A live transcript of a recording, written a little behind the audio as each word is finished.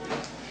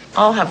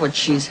I'll have what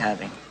she's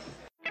having.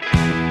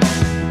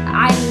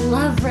 I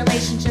love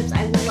relationships.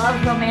 I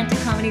love romantic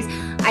comedies.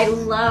 I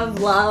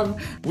love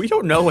love. We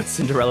don't know what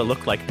Cinderella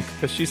looked like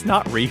because she's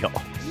not real.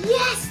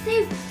 Yes,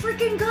 they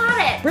freaking got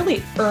it.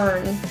 Really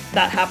earn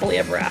that happily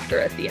ever after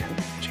at the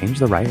end. Change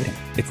the writing.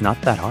 It's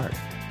not that hard.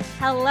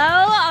 Hello,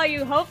 all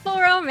you hopeful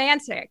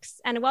romantics,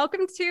 and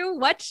welcome to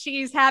What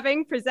She's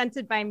Having,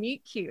 presented by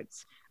Meet Cute,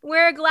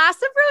 where a glass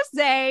of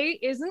rosé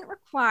isn't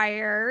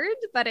required,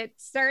 but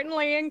it's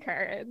certainly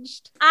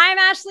encouraged. I'm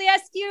Ashley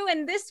Eskew,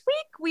 and this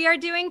week we are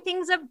doing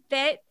things a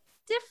bit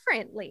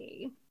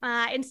differently.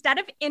 Instead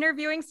of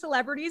interviewing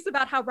celebrities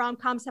about how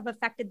rom-coms have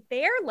affected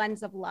their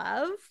lens of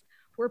love,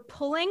 we're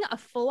pulling a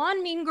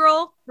full-on Mean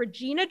Girl,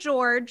 Regina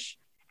George,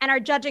 and are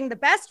judging the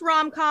best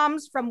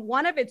rom-coms from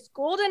one of its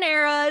golden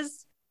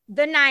eras,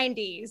 the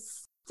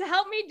 90s. To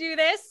help me do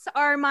this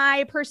are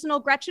my personal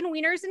Gretchen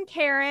Wieners and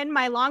Karen,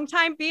 my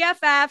longtime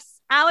BFFs,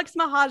 Alex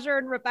Mahajer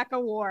and Rebecca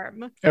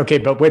Warm. Okay,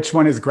 but which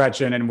one is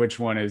Gretchen and which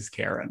one is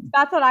Karen?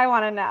 That's what I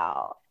want to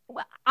know.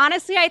 Well,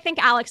 honestly, I think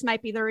Alex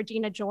might be the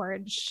Regina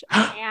George.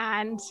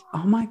 And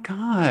oh my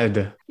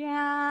God.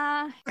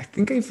 yeah. I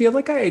think I feel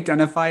like I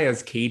identify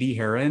as Katie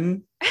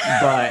Heron,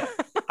 but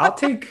I'll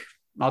take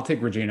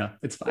Regina.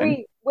 It's fine.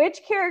 Wait,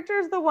 which character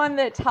is the one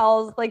that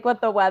tells like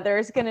what the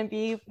weather's going to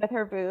be with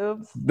her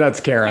boobs? That's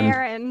Karen.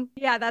 Karen.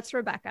 Yeah, that's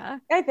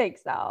Rebecca. I think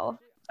so.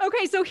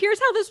 Okay, so here's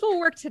how this will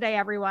work today,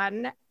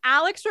 everyone.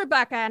 Alex,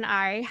 Rebecca, and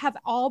I have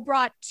all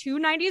brought two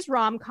 90s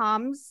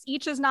rom-coms,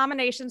 each as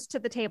nominations, to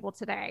the table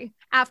today.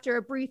 After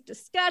a brief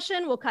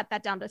discussion, we'll cut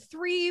that down to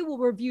 3. We'll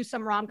review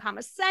some rom-com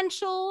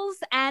essentials,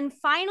 and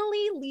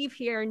finally leave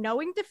here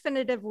knowing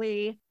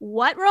definitively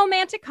what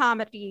romantic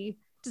comedy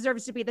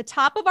deserves to be the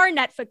top of our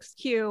Netflix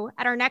queue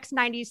at our next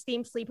 90s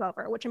themed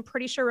sleepover, which I'm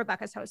pretty sure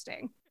Rebecca's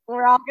hosting.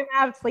 We're all going to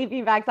have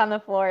sleeping bags on the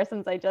floor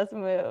since I just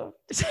moved.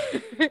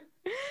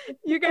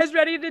 You guys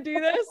ready to do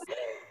this?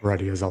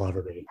 Ready as I'll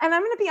ever be. And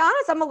I'm going to be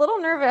honest, I'm a little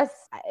nervous.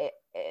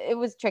 It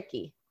was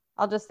tricky.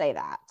 I'll just say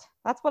that.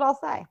 That's what I'll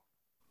say.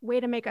 Way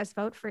to make us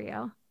vote for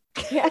you.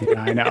 Yeah,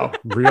 I know.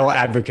 Real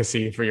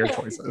advocacy for your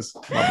choices.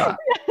 Love that.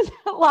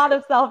 A lot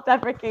of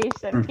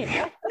self-deprecation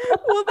here.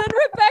 Well, then,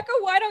 Rebecca,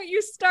 why don't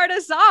you start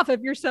us off if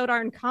you're so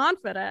darn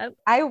confident?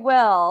 I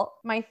will.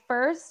 My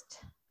first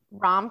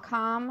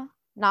rom-com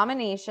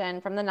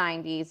nomination from the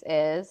 90s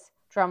is,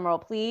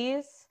 drumroll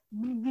please.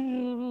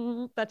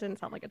 That didn't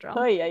sound like a drum.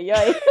 Oh,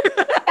 yeah.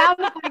 Sound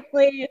like,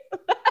 please.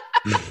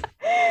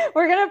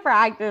 We're going to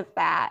practice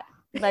that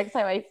next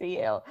time I see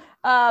you.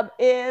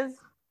 Is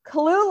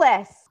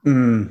Clueless.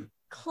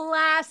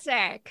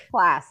 Classic.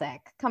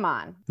 Come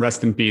on.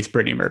 Rest in peace,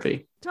 Brittany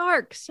Murphy.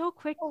 Dark so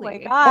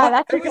quickly. Oh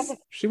my God.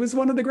 She was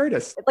one of the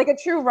greatest. Like a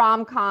true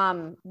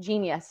rom-com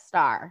genius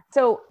star.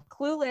 So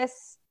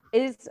Clueless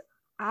is,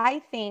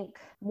 I think,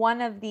 one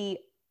of the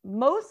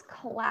most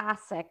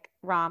classic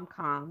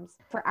rom-coms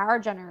for our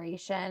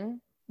generation.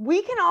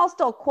 We can all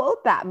still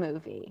quote that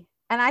movie.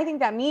 And I think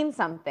that means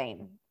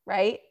something,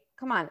 right?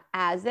 Come on.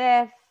 As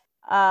if.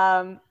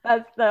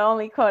 That's the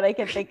only quote I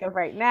can think of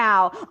right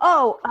now.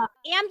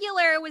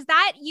 Ambular, was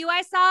that you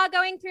I saw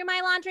going through my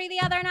laundry the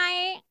other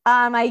night?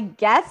 I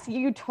guess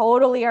you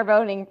totally are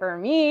voting for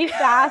me,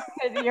 Sass,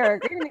 because you're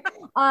agreeing.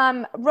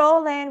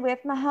 Rolling with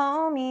my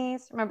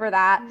homies. Remember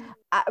that?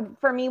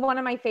 For me, one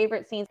of my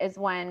favorite scenes is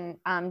when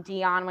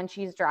Dion, when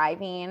she's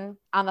driving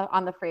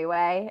on the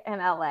freeway in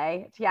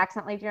LA, do you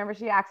remember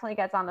she accidentally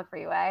gets on the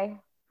freeway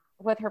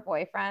with her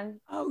boyfriend?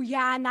 Oh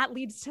yeah, and that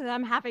leads to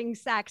them having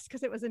sex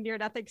because it was a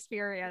near-death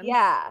experience.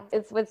 Yeah,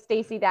 it's with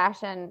Stacey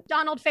Dash and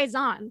Donald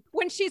Faison.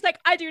 When she's like,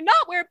 I do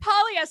not wear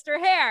polyester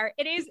hair.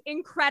 It is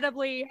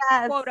incredibly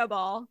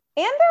quotable.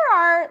 And there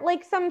are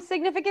like some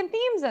significant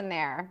themes in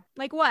there.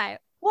 Like what?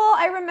 Well,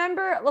 I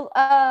remember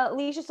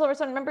Alicia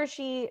Silverstone, remember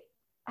she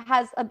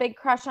has a big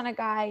crush on a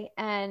guy,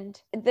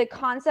 and the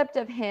concept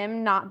of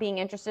him not being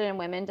interested in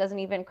women doesn't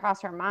even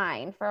cross her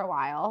mind for a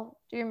while.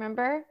 Do you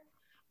remember?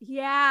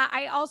 Yeah,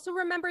 I also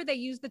remember they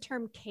used the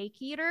term cake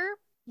eater,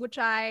 which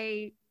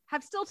I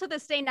have still to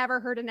this day never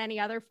heard in any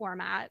other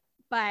format,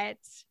 but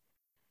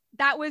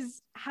that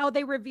was how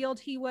they revealed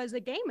he was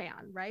a gay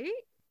man, right?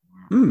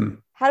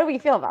 How do we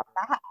feel about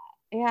that?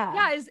 Yeah.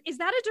 Yeah, is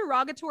that a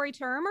derogatory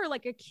term or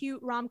like a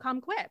cute rom-com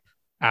quip?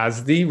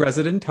 As the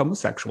resident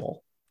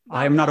homosexual,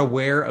 I am not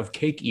aware of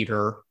cake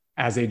eater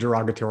as a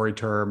derogatory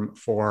term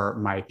for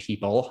my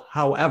people.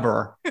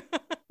 However,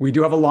 we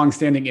do have a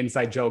long-standing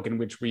inside joke in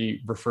which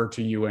we refer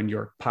to you and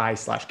your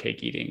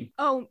pie/cake eating.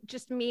 Oh,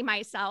 just me,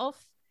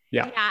 myself?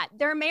 Yeah.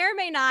 There may or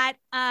may not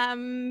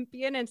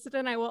be an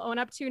incident I will own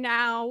up to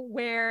now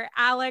where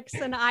Alex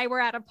and I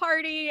were at a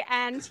party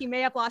and he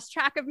may have lost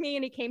track of me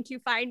and he came to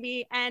find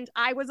me and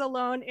I was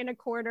alone in a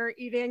corner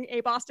eating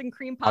a Boston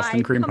cream pie.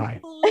 Completely by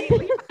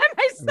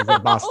myself. It was a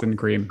Boston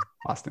cream.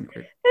 This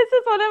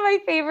is one of my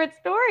favorite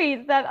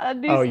stories, a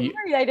new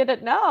story I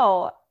didn't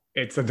know.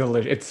 It's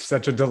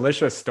such a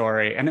delicious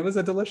story, and it was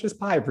a delicious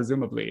pie,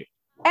 presumably.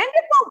 And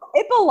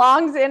it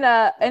belongs in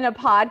a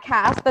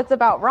podcast that's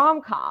about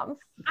rom-coms.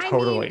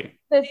 Totally.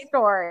 this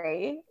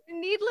story.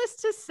 Needless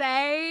to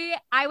say,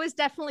 I was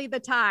definitely the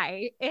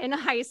Ty in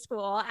high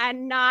school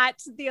and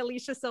not the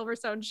Alicia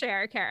Silverstone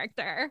Cher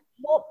character.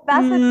 Well,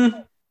 that's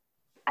the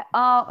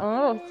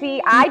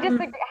see, I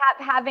disagree.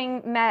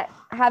 Having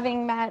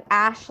met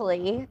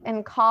Ashley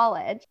in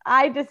college,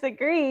 I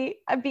disagree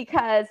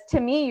because to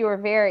me you were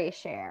very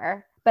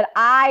Cher, but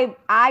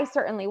I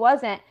certainly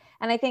wasn't.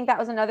 And I think that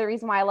was another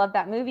reason why I love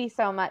that movie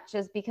so much,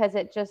 is because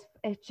it just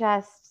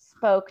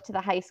spoke to the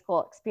high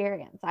school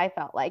experience. I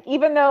felt like,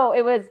 even though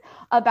it was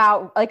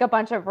about like a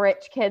bunch of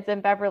rich kids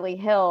in Beverly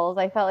Hills,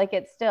 I felt like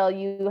it's still,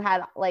 you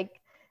had like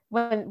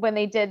when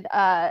they did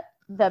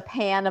the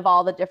pan of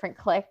all the different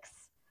cliques.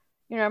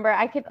 You remember?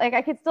 I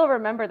could still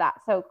remember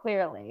that so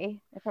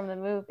clearly from the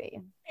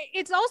movie.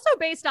 It's also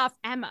based off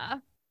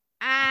Emma.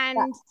 And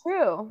that's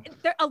true.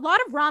 A lot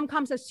of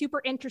rom-coms have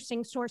super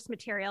interesting source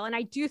material. And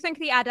I do think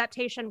the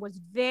adaptation was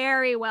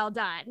very well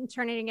done,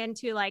 turning it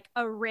into like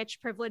a rich,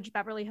 privileged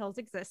Beverly Hills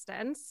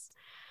existence.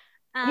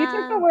 You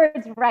took the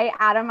words right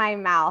out of my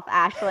mouth,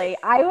 Ashley.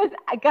 I was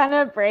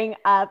gonna bring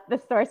up the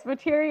source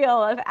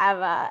material of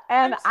Emma,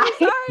 and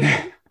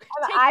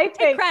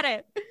Take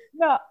credit.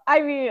 No,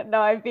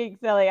 I'm being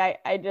silly.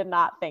 I did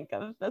not think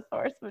of the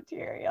source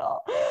material.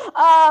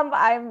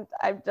 I'm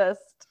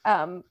just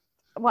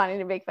wanting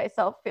to make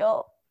myself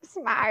feel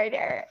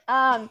smarter.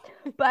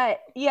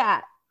 But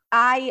yeah,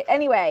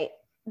 anyway,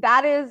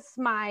 that is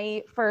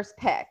my first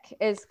pick,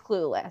 is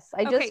Clueless.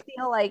 I just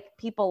feel like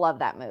people love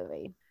that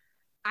movie.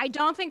 I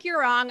don't think you're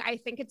wrong. I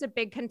think it's a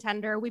big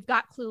contender. We've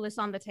got Clueless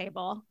on the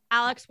table.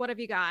 Alex, what have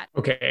you got?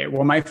 Okay,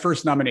 well, my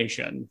first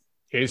nomination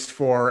is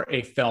for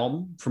a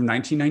film from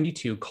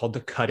 1992 called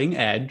The Cutting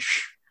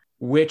Edge,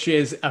 which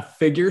is a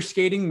figure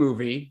skating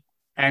movie.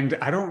 And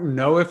I don't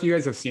know if you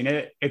guys have seen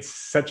it. It's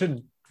such a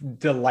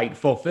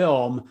delightful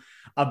film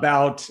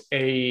about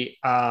a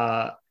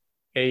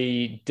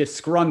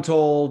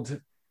disgruntled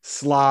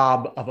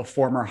slob of a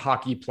former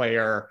hockey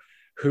player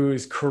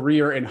whose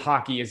career in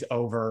hockey is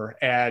over,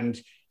 and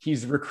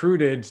he's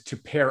recruited to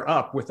pair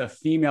up with a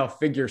female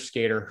figure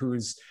skater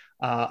who's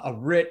a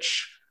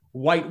rich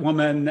white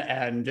woman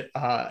and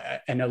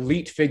an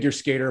elite figure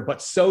skater,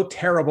 but so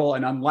terrible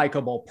and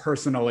unlikable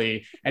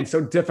personally, and so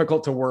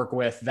difficult to work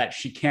with that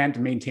she can't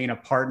maintain a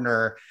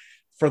partner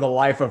for the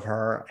life of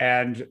her.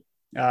 And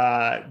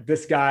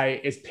this guy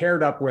is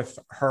paired up with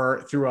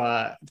her through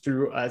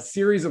a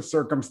series of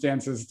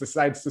circumstances,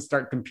 decides to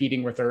start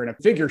competing with her in a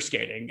figure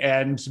skating.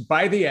 And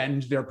by the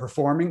end, they're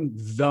performing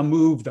the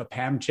move, the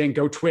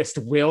Pamchenko twist.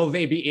 Will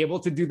they be able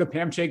to do the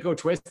Pamchenko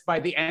twist by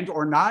the end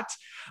or not?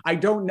 I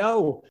don't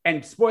know.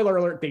 And spoiler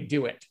alert, they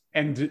do it.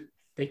 And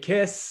they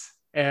kiss.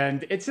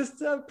 And it's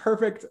just a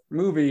perfect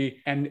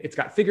movie. And it's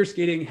got figure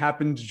skating,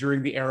 happened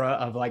during the era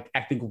of, like,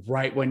 I think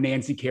right when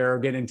Nancy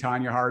Kerrigan and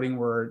Tonya Harding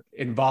were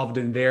involved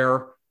in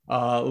their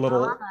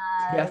little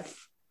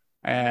tiff.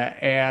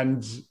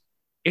 And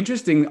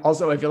interesting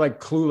also, I feel like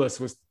Clueless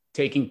was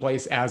taking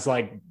place as,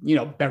 like, you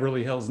know,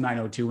 Beverly Hills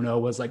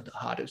 90210 was like the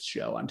hottest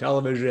show on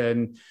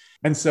television.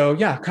 And so,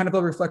 yeah, kind of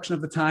a reflection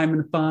of the time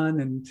and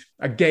fun and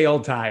a gay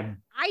old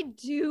time. I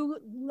do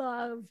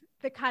love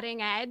The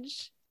Cutting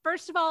Edge.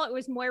 First of all, it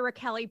was Moira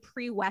Kelly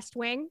pre-West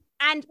Wing,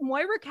 and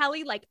Moira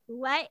Kelly, like,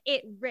 let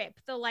it rip.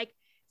 The, like,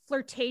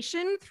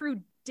 flirtation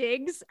through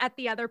digs at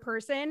the other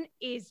person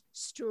is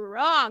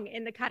strong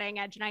in The Cutting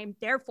Edge, and I am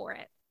there for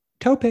it.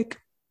 Toe pick.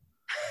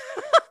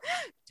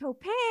 Toe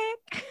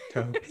pick.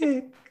 Toe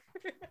pick.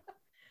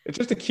 It's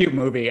just a cute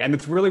movie, and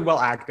it's really well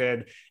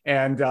acted,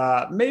 and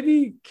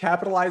maybe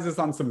capitalizes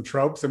on some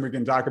tropes, and we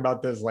can talk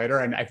about this later.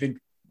 And I think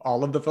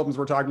all of the films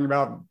we're talking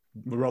about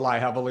rely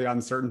heavily on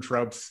certain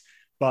tropes.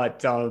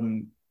 But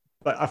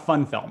a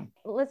fun film.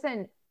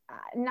 Listen,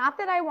 not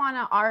that I want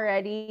to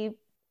already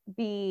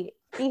be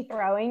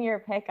throwing your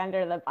pick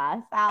under the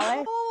bus,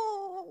 Alex,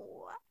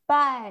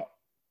 but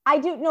I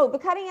do know The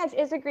Cutting Edge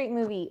is a great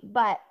movie.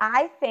 But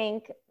I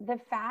think the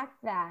fact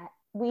that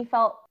we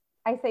felt,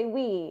 I say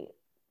we,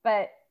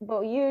 but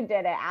you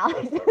did it,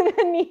 Alex,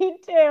 the need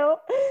to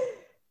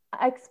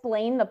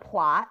explain the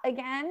plot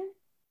again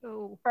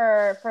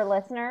for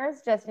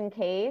listeners, just in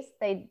case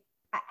they.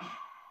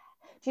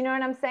 Do you know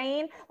what I'm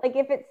saying? Like,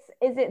 is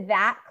it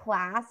that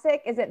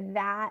classic? Is it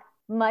that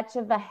much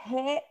of a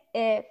hit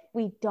if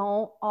we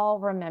don't all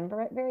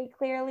remember it very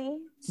clearly?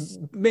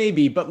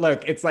 Maybe, but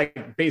look, it's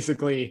like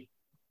basically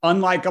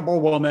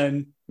unlikable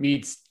woman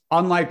meets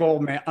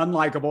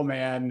unlikable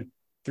man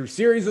through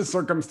series of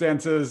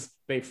circumstances.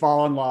 They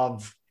fall in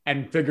love,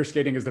 and figure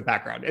skating is the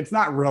background. It's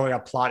not really a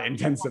plot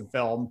intensive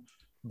film,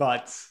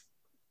 but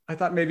I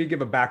thought maybe give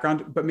a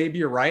background, but maybe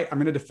you're right. I'm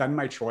going to defend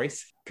my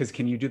choice, because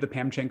can you do the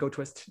Pamchenko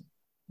twist?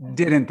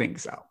 Didn't think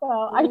so.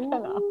 Well, I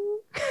cannot.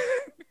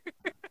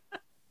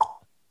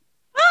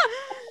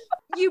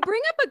 You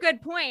bring up a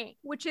good point,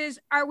 which is,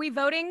 are we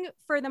voting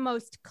for the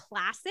most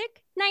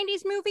classic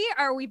 90s movie,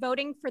 or are we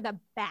voting for the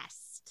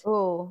best?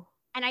 Ooh.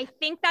 And I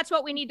think that's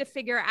what we need to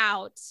figure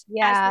out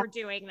as we're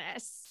doing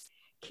this.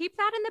 keep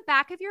that in the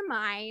back of your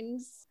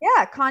minds.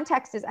 Yeah,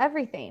 context is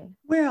everything.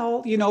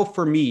 Well,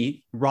 for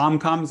me,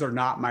 rom-coms are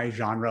not my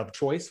genre of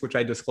choice, which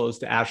I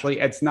disclosed to Ashley.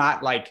 It's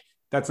not like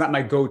that's not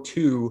my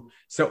go-to.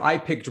 So I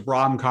picked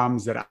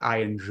rom-coms that I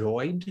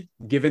enjoyed,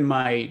 given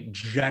my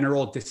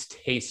general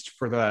distaste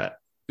for the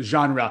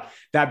genre.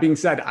 That being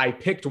said, I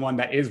picked one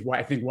that is,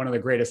 I think, one of the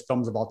greatest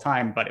films of all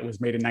time, but it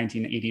was made in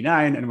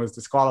 1989 and was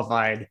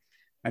disqualified.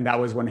 And that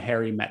was When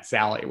Harry Met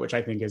Sally, which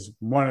I think is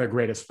one of the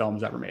greatest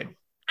films ever made.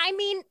 I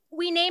mean,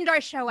 we named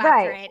our show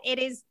after it. It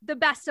is the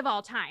best of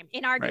all time,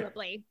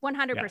 inarguably,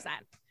 100%.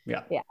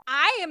 Yeah.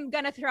 I am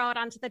going to throw it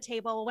onto the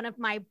table. One of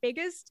my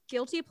biggest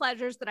guilty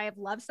pleasures that I have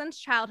loved since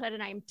childhood,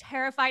 and I'm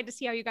terrified to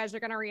see how you guys are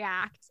going to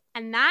react.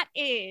 And that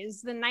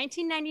is the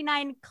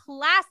 1999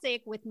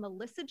 classic with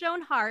Melissa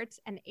Joan Hart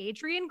and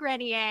Adrian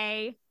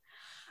Grenier,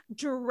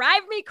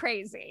 Drive Me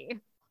Crazy.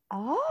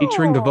 Oh.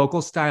 Featuring the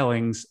vocal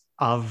stylings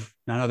of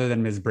none other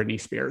than Ms. Britney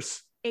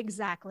Spears.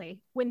 Exactly.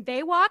 When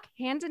they walk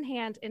hand in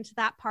hand into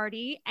that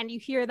party and you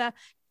hear the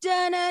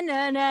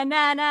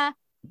da-na-na-na-na-na.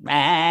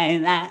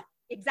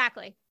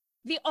 Exactly.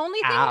 The only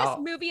thing this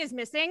movie is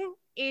missing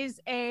is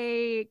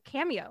a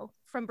cameo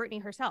from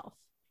Britney herself.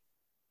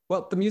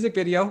 Well, the music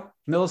video,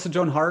 Melissa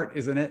Joan Hart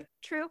is in it.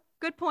 True.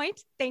 Good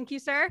point. Thank you,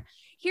 sir.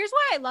 Here's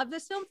why I love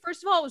this film.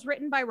 First of all, it was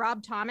written by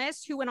Rob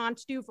Thomas, who went on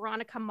to do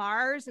Veronica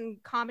Mars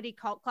and comedy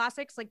cult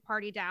classics like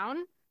Party Down.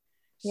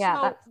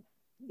 Yeah.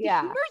 The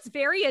humor is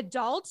very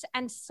adult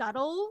and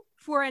subtle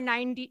for a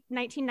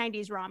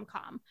 1990s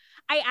rom-com.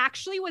 I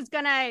actually was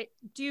gonna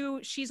do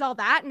She's All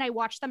That, and I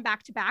watched them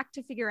back to back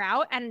to figure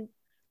out, and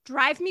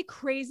Drive Me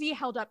Crazy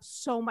held up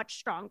so much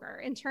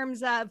stronger in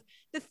terms of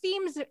the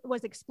themes it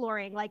was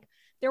exploring. Like,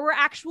 there were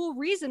actual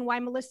reason why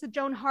Melissa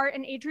Joan Hart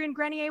and Adrian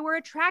Grenier were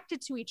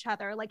attracted to each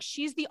other. Like,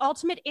 she's the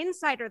ultimate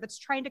insider that's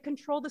trying to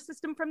control the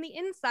system from the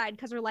inside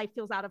because her life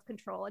feels out of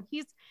control. And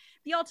he's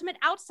the ultimate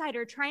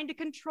outsider trying to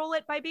control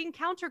it by being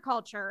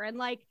counterculture. And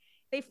like,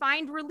 they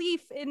find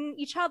relief in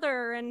each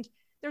other. And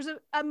there's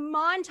a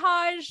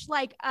montage,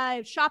 like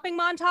a shopping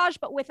montage,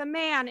 but with a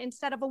man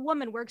instead of a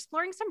woman. We're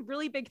exploring some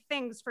really big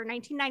things for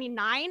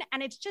 1999,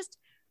 and it's just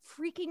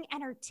freaking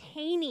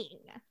entertaining.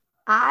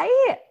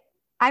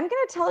 I'm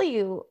going to tell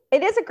you,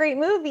 it is a great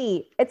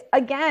movie. It's,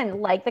 again,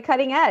 like The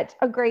Cutting Edge,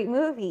 a great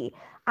movie.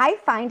 I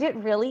find it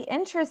really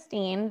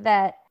interesting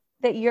that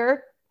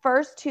your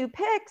first two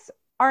picks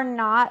are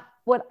not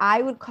what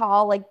I would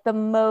call like the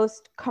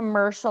most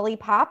commercially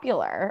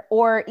popular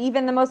or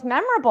even the most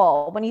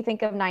memorable when you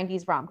think of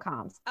 90s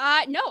rom-coms.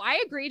 No,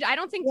 I agreed. I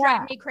don't think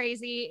Drive Me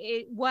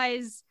Crazy,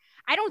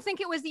 I don't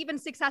think it was even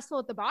successful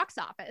at the box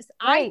office.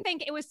 Right. I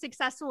think it was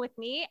successful with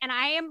me, and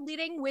I am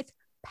leading with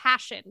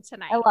passion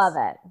tonight. I love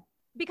it.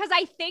 Because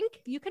I think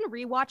you can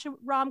rewatch a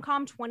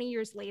rom-com 20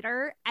 years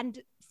later and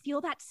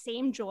feel that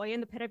same joy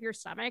in the pit of your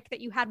stomach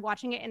that you had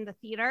watching it in the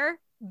theater.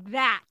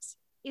 That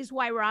is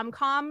why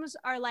rom-coms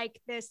are like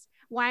this,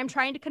 why I'm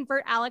trying to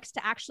convert Alex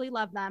to actually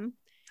love them.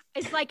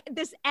 It's like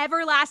this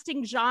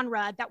everlasting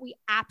genre that we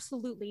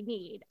absolutely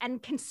need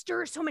and can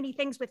stir so many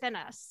things within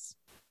us.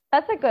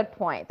 That's a good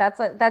point.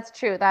 That's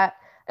true. That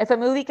if a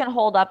movie can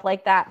hold up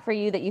like that for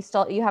you, that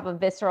you have a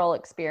visceral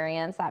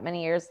experience that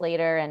many years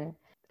later, and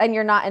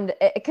you're not in,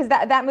 because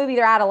that movie,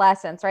 they're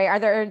adolescents,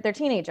 right? They're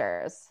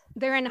teenagers.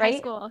 They're in right? high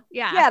school.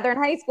 Yeah. Yeah, they're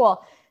in high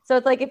school. So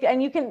it's like,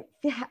 you can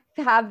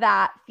have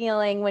that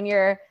feeling when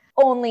you're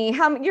only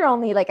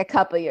like a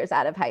couple years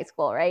out of high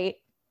school, right?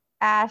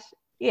 Ash?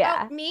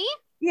 Yeah. Oh, me?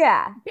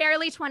 Yeah.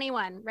 Barely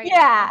 21, right?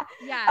 Yeah.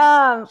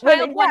 Now. Yeah.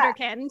 Child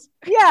wonderkind.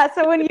 Yeah.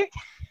 So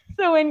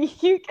when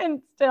you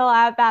can still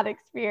have that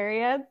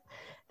experience,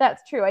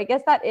 that's true. I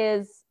guess that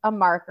is a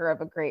marker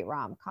of a great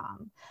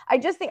rom-com. I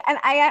just think, and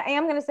I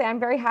am going to say, I'm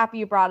very happy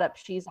you brought up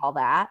She's All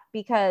That,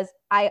 because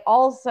I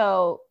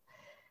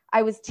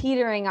was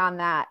teetering on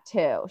that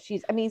too.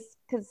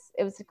 Because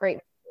it was a great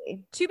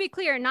movie. To be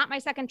clear, not my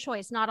second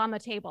choice, not on the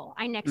table.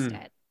 I nixed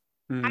it.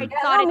 I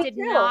thought it did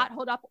not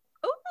hold up.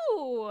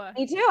 Ooh.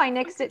 Me too. I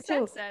nixed it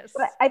too.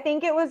 But I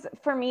think it was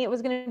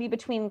going to be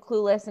between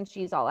Clueless and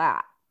She's All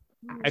That.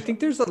 I think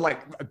there's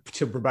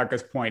to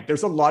Rebecca's point,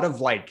 there's a lot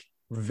of like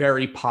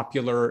very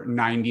popular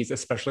 90s,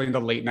 especially in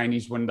the late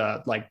 90s when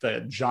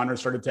the genre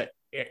started to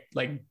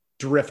like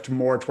drift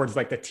more towards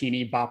like the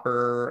teeny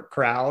bopper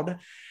crowd,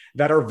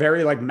 that are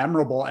very like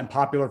memorable and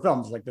popular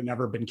films, like The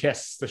Never Been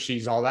Kissed, the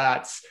She's All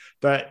That's,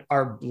 that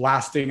are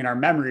lasting in our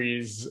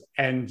memories.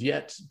 And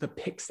yet the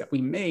picks that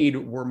we made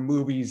were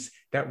movies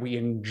that we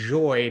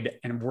enjoyed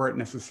and weren't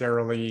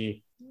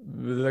necessarily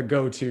the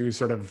go-to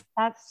sort of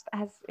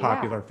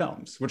popular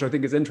films, which I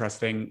think is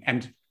interesting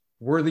and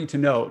worthy to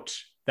note.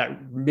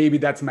 That maybe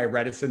that's my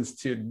reticence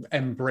to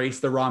embrace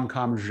the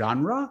rom-com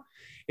genre,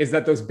 is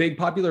that those big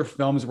popular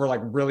films were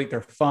like, really,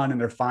 they're fun and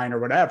they're fine or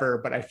whatever,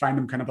 but I find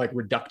them kind of like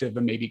reductive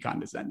and maybe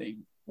condescending.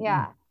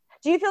 Yeah.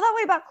 Do you feel that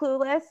way about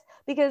Clueless?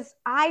 Because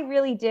I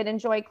really did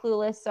enjoy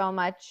Clueless so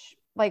much,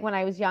 like when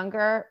I was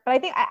younger, but I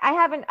think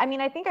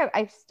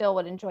I still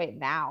would enjoy it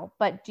now,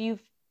 but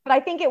I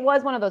think it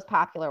was one of those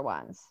popular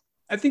ones.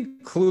 I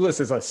think Clueless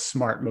is a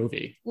smart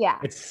movie. Yeah.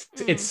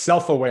 It's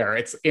self-aware.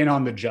 It's in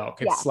on the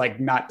joke. It's Yeah, like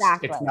not,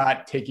 exactly. it's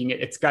not taking it.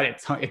 It's got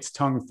its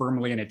tongue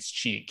firmly in its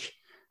cheek.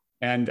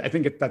 And I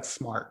think that's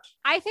smart.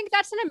 I think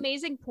that's an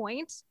amazing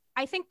point.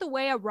 I think the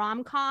way a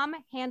rom-com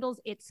handles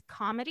its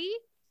comedy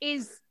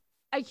is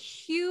a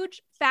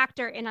huge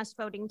factor in us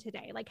voting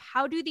today. Like,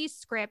 how do these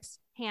scripts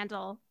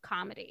handle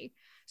comedy?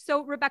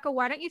 So, Rebecca,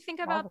 why don't you think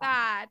about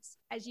that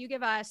as you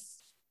give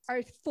us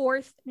our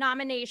fourth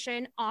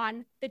nomination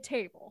on the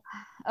table?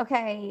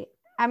 Okay.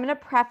 I'm going to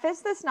preface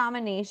this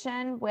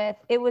nomination with,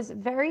 it was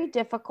very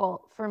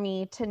difficult for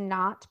me to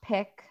not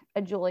pick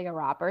a Julia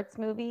Roberts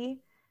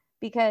movie,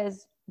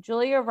 because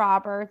Julia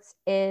Roberts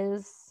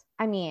is,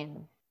 I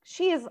mean,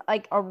 she is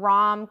like a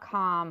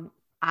rom-com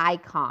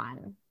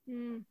icon.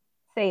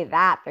 Say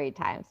that 3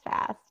 times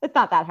fast. It's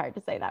not that hard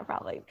to say that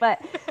probably, but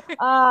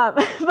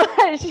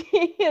but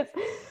she is.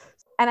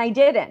 And I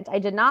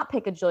did not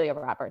pick a Julia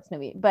Roberts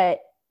movie,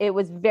 but it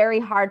was very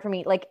hard for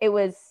me. Like, it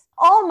was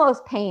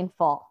almost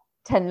painful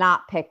to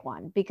not pick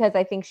one, because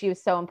I think she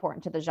was so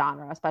important to the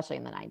genre, especially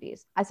in the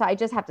 90s. So I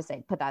just have to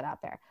say, put that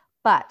out there.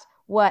 But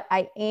what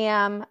I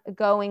am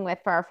going with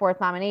for our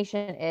fourth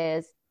nomination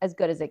is As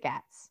Good as It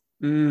Gets.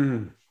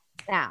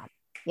 Now,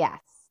 yes.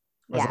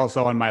 Was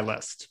also on my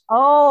list.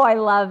 Oh, I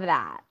love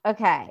that.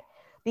 Okay.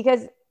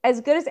 Because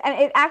as good as, and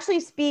it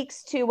actually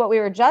speaks to what we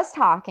were just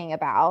talking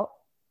about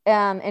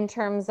in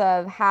terms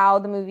of how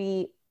the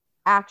movie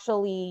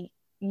actually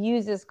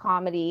uses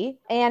comedy.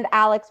 And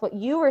Alex, what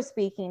you were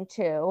speaking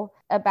to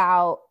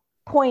about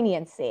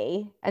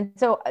poignancy. And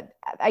so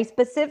I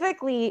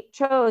specifically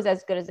chose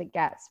As Good as It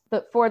Gets,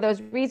 but for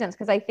those reasons,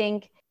 because I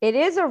think it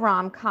is a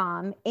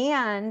rom-com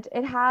and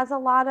it has a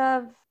lot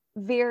of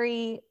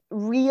very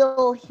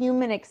real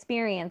human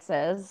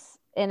experiences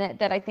in it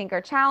that I think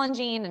are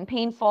challenging and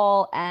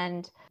painful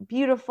and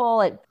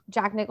beautiful.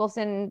 Jack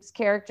Nicholson's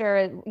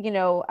character,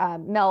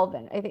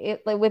 Melvin,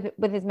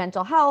 with his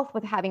mental health,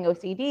 with having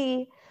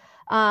OCD.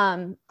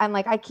 And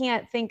like, I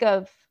can't think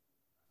of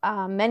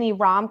many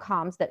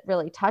rom-coms that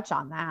really touch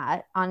on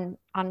that, on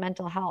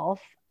mental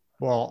health.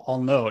 Well,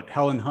 I'll note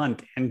Helen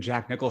Hunt and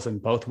Jack Nicholson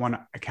both won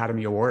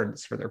Academy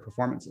Awards for their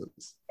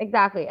performances.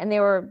 Exactly. And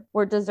they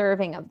were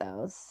deserving of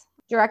those.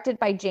 Directed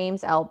by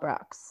James L.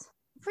 Brooks.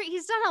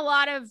 He's done a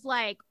lot of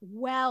like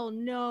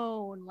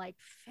well-known like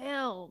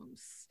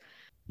films.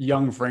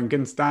 Young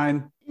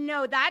Frankenstein.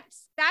 No,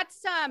 that's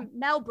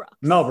Mel Brooks.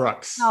 Mel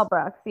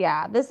Brooks.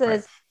 Yeah. This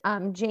is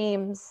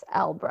James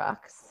L.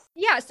 Brooks.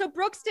 Yeah, so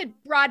Brooks did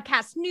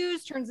Broadcast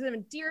News, Terms of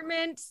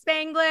Endearment,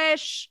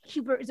 Spanglish.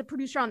 He is a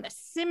producer on The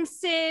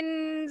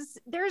Simpsons.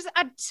 There's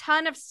a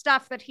ton of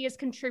stuff that he has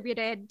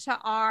contributed to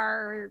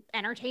our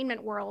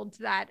entertainment world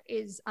that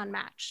is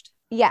unmatched.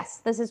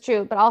 Yes, this is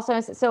true. But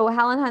also, so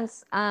Helen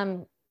Hunt's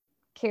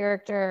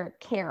character,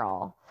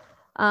 Carol,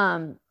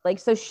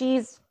 so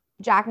she's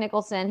Jack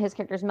Nicholson, his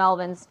character's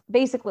Melvin's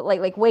basically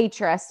like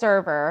waitress,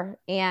 server,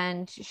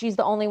 and she's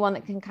the only one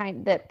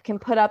that can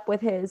put up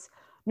with his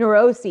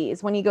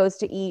neuroses when he goes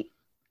to eat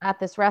at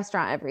this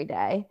restaurant every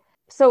day.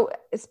 So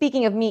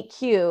speaking of meet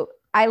cute,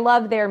 I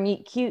love their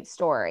meet cute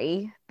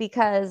story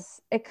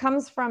because it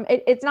comes from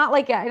it's not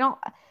like I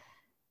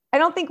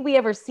don't think we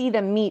ever see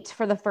them meet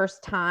for the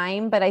first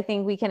time, but I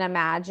think we can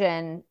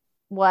imagine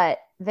what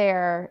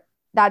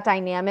that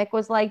dynamic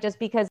was like, just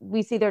because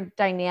we see their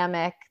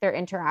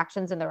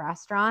interactions in the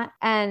restaurant.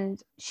 And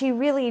she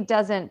really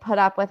doesn't put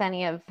up with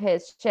any of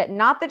his shit.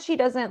 Not that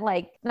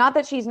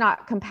she's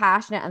not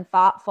compassionate and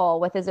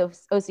thoughtful with his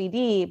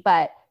OCD,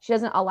 but she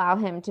doesn't allow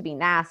him to be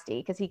nasty,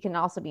 because he can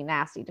also be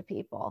nasty to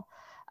people.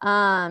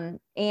 And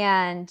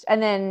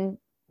then,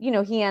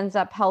 he ends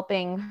up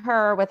helping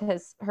her with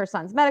her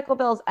son's medical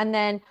bills. And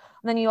then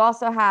you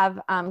also have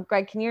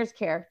Greg Kinnear's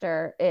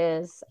character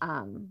is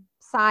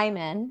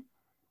Simon.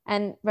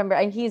 And remember,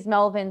 and he's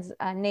Melvin's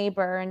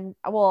neighbor. And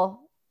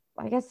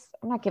I guess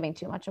I'm not giving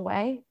too much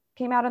away.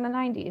 Came out in the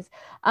 90s.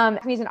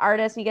 He's an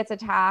artist and he gets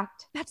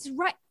attacked. That's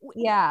right.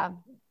 Yeah.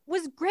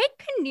 Was Greg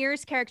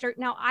Kinnear's character,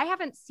 now I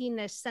haven't seen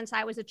this since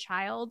I was a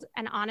child.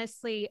 And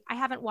honestly, I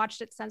haven't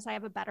watched it since I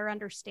have a better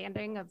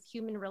understanding of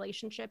human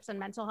relationships and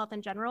mental health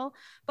in general.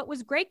 But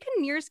was Greg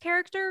Kinnear's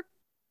character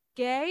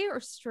gay or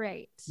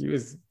straight? He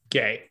was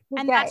gay.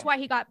 And that's why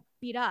he got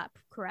beat up,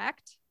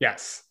 correct?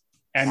 Yes.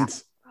 And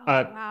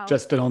wow.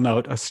 Just a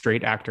note, a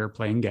straight actor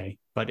playing gay,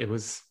 but it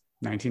was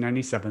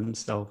 1997,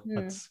 so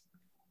let's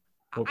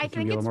hope we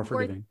can be a little more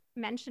forgiving.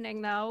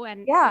 Mentioning though,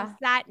 and is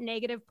that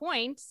negative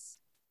points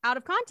out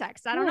of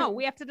context? I don't know.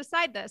 We have to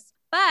decide this.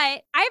 But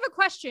I have a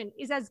question.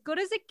 Is As Good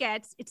as It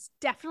Gets, it's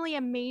definitely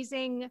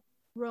amazing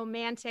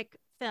romantic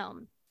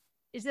film.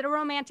 Is it a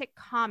romantic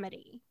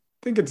comedy?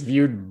 I think it's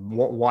viewed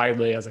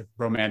widely as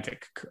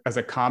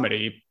a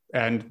comedy,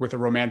 and with a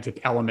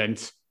romantic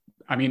element.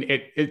 I mean,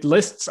 it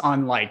lists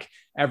on like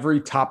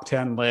every top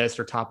 10 list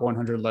or top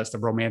 100 list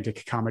of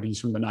romantic comedies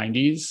from the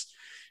 90s.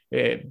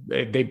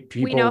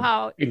 People we know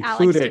how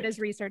Alex did his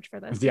research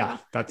for this. Yeah,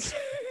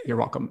 you're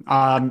welcome.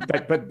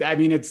 But I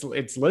mean, it's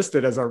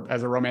listed as a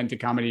romantic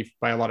comedy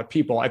by a lot of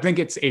people. I think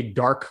it's a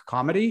dark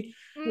comedy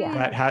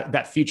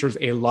that features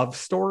a love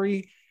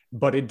story,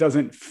 but it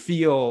doesn't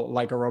feel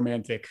like a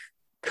romantic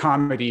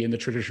comedy in the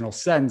traditional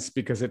sense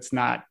because it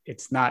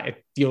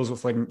deals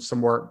with like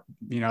some more,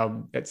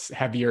 it's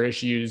heavier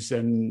issues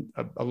and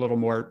a little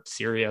more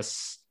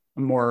serious,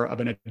 more of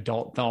an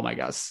adult film, I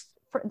guess.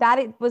 That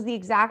it was the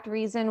exact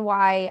reason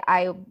why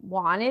I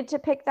wanted to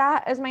pick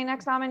that as my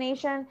next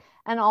nomination,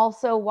 and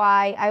also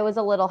why I was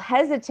a little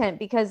hesitant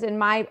because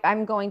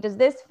does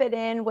this fit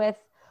in with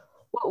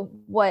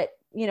what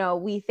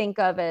we think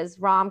of as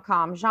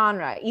rom-com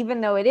genre, even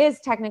though it is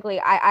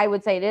technically, I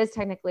would say it is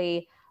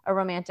technically a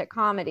romantic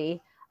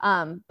comedy.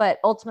 But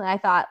ultimately I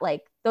thought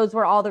like those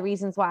were all the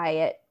reasons why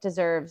it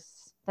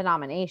deserves the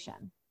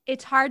nomination.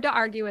 It's hard to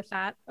argue with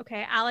that.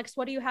 Okay, Alex,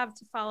 what do you have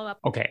to follow up?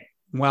 Okay.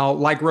 Well,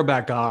 like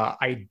Rebecca,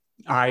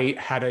 I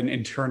had an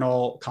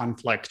internal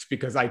conflict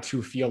because I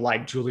too feel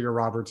like Julia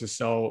Roberts is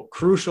so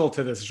crucial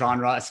to this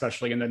genre,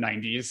 especially in the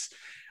 90s.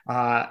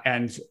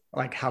 And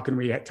like, how can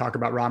we talk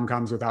about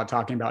rom-coms without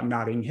talking about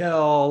Notting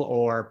Hill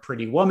or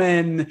Pretty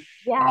Woman?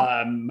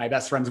 Yeah. My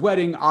Best Friend's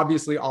Wedding,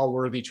 obviously all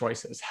worthy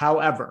choices.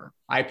 However,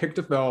 I picked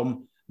a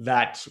film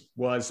that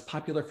was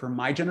popular for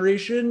my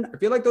generation. I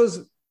feel like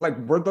those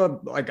we're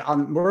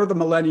the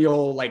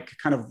millennial, like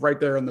kind of right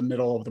there in the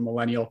middle of the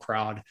millennial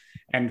crowd.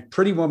 And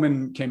Pretty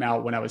Woman came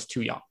out when I was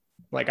too young.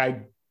 Like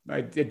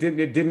it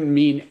didn't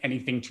mean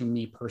anything to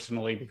me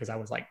personally because I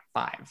was like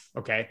 5.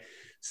 Okay.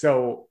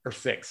 So, or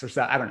 6 or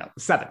 7, I don't know,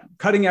 7.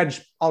 Cutting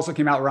Edge also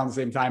came out around the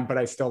same time, but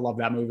I still love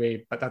that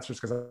movie, but that's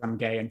just because I'm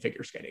gay and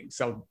figure skating.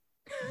 So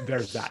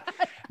there's that.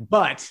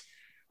 But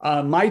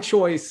my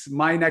choice,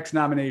 my next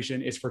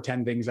nomination is for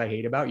 10 Things I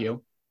Hate About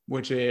You,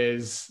 which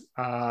features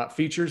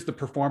the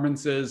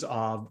performances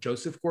of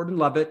Joseph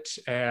Gordon-Levitt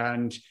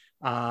and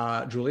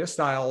Julia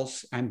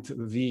Stiles and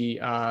the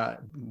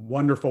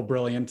wonderful,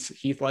 brilliant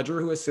Heath Ledger,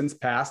 who has since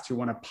passed, who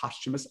won a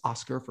posthumous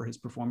Oscar for his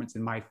performance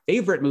in my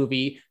favorite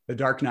movie, The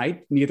Dark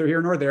Knight. Neither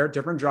here nor there,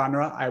 different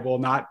genre. I will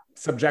not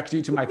subject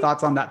you to my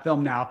thoughts on that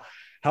film now.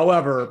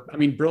 However, I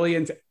mean,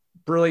 brilliant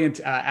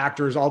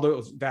actors. All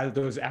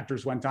those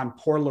actors went on.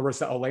 Poor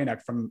Larissa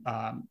Oleynik from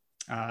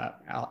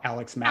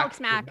Alex Mack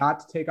did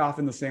not take off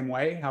in the same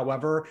way.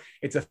 However,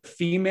 it's a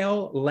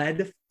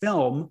female-led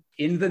film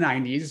in the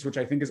 90s, which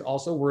I think is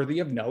also worthy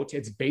of note.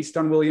 It's based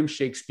on William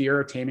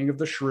Shakespeare, Taming of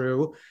the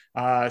Shrew.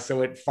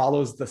 So it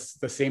follows the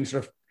same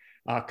sort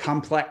of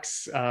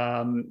complex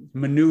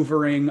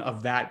maneuvering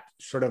of that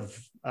sort of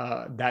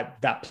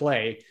that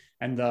play,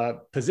 and the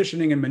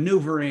positioning and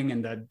maneuvering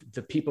and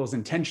the people's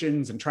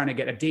intentions and trying to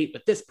get a date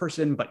with this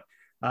person, but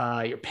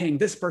you're paying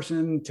this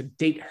person to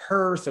date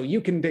her so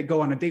you can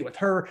go on a date with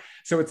her.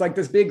 So it's like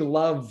this big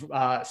love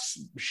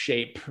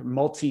shape,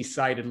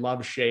 multi-sided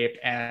love shape.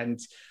 And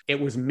it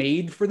was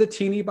made for the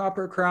teeny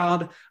bopper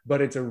crowd,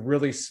 but it's a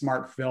really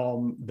smart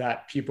film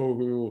that people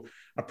who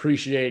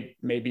appreciate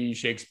maybe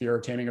Shakespeare or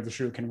Taming of the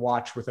Shrew can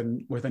watch with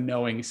a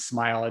knowing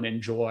smile and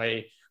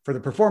enjoy for the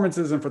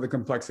performances and for the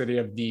complexity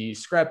of the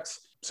script.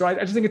 So I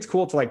just think it's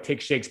cool to like take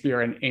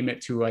Shakespeare and aim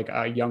it to like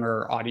a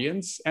younger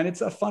audience. And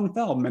it's a fun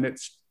film, and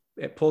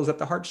it pulls at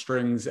the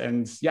heartstrings,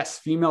 and yes,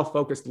 female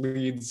focused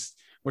leads,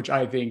 which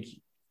I think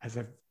as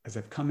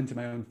I've come into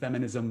my own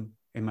feminism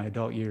in my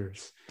adult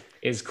years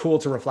is cool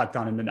to reflect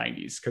on in the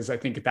 90s. Cause I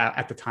think that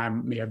at the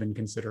time may have been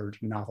considered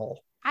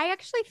novel. I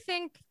actually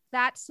think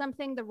that's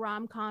something the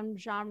rom-com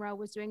genre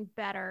was doing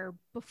better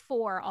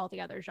before all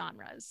the other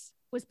genres,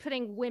 was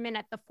putting women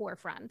at the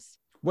forefront.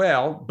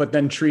 Well, but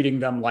then treating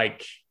them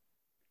like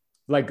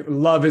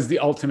love is the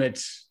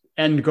ultimate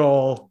end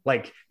goal.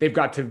 Like they've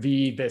got to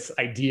be this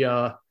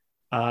idea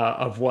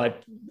of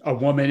what a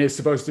woman is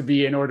supposed to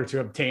be in order to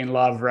obtain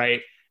love,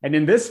 right? And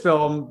in this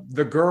film,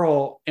 the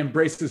girl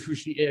embraces who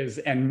she is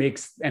and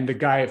the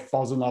guy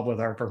falls in love with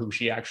her for who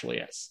she actually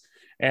is.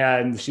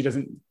 And she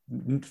doesn't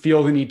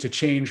feel the need to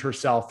change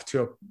herself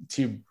to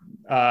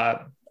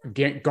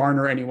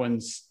garner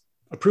anyone's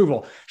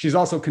approval. She's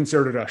also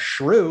considered a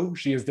shrew.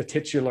 She is the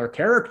titular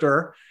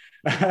character.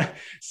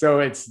 So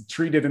it's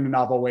treated in a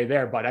novel way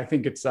there, but I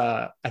think it's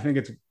a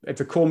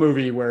cool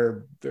movie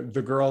where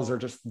the girls are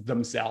just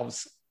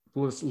themselves.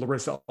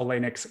 Larissa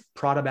Oleynik's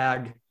Prada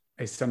bag,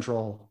 a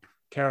central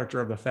character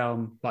of the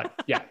film, but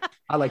yeah,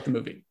 I like the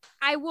movie.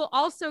 I will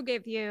also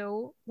give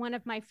you one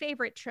of my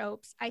favorite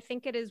tropes. I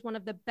think it is one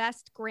of the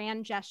best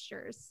grand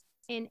gestures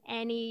in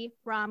any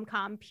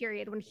rom-com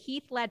period, when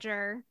Heath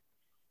Ledger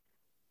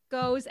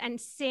goes and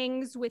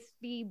sings with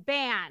the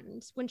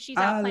band when she's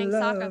out playing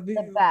soccer.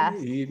 The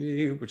best.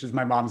 Baby, which is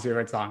my mom's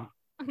favorite song.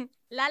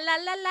 La la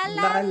la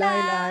la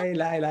la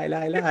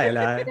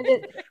la.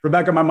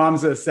 Rebecca, my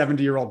mom's a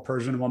 70-year-old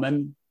Persian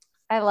woman.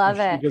 I love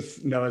it. She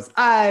just knows,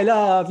 I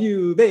love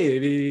you,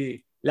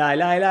 baby. La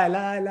la la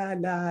la la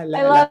la la.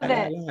 I love la,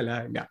 it. La, la,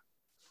 la. Yeah.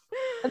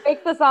 It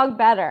makes the song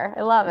better.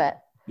 I love it.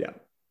 Yeah.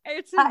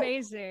 It's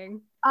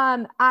amazing.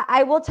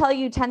 I will tell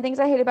you 10 Things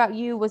I Hate About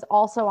You was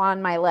also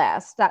on my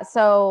list.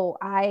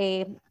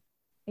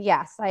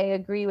 Yes, I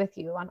agree with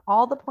you on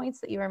all the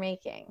points that you were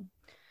making.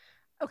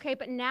 Okay,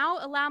 but now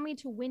allow me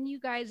to win you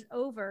guys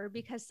over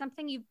because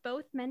something you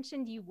both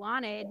mentioned you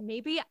wanted,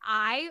 maybe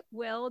I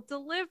will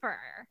deliver.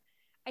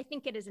 I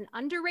think it is an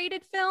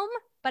underrated film,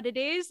 but it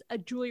is a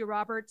Julia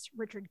Roberts,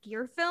 Richard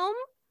Gere film,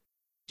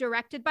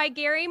 directed by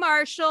Gary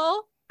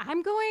Marshall.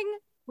 I'm going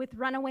with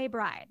Runaway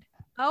Bride.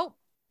 Oh,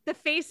 the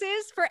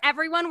faces for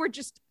everyone were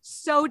just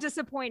so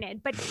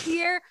disappointed, but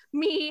hear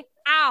me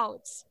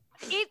out.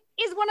 It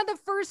is one of the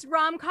first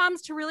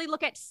rom-coms to really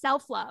look at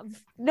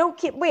self-love. No,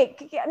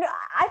 wait. No,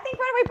 I think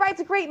Runaway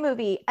Bride's a great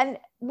movie,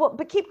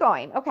 but keep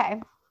going.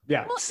 Okay.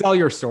 Yeah, sell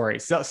your story.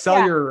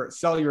 Sell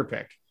your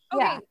pick.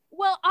 Okay. Yeah.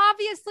 Well,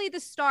 obviously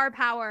the star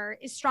power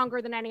is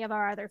stronger than any of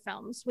our other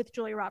films with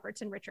Julia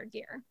Roberts and Richard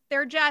Gere.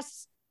 They're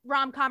just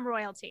rom-com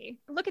royalty.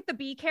 Look at the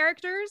B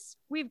characters.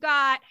 We've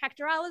got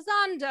Hector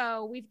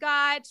Elizondo. We've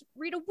got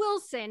Rita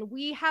Wilson.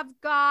 We have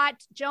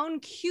got Joan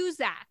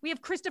Cusack. We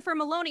have Christopher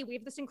Maloney. We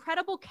have this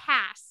incredible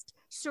cast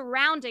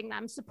surrounding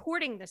them,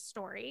 supporting this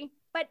story.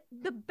 But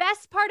the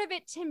best part of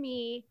it to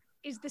me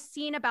is the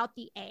scene about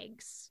the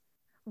eggs,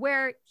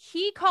 where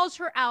he calls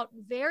her out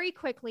very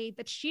quickly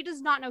that she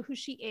does not know who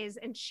she is,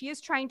 and she is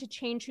trying to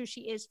change who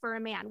she is for a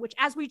man, which,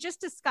 as we just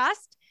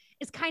discussed,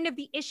 is kind of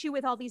the issue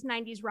with all these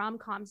 90s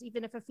rom-coms,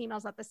 even if a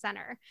female's at the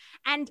center.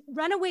 And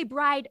Runaway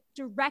Bride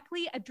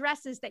directly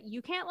addresses that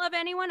you can't love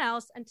anyone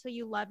else until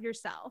you love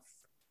yourself.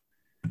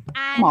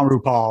 And come on,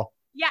 RuPaul.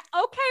 Yeah,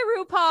 okay,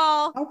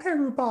 RuPaul. Okay,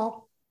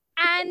 RuPaul.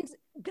 And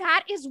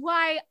that is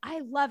why I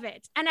love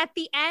it. And at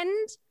the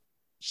end,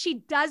 she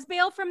does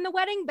bail from the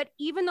wedding, but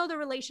even though the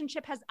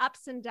relationship has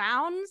ups and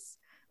downs,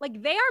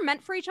 like they are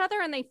meant for each other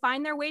and they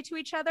find their way to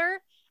each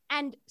other.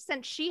 And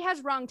since she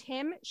has wronged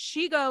him,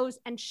 she goes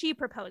and she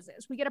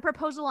proposes. We get a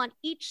proposal on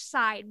each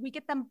side. We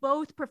get them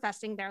both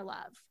professing their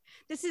love.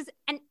 This is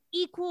an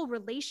equal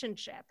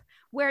relationship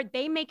where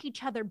they make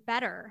each other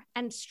better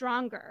and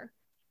stronger,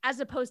 as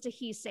opposed to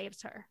he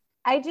saves her.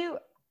 I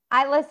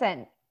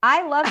listen.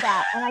 I love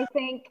that. And I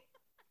think,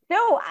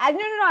 no. And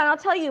I'll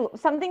tell you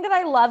something that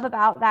I love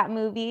about that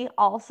movie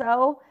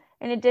also,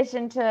 in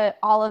addition to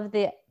all of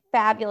the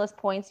fabulous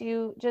points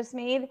you just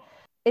made,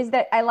 is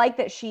that I like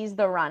that she's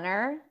the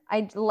runner.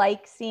 I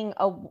like seeing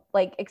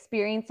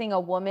experiencing a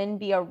woman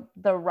be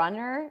the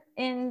runner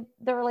in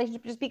the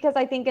relationship, just because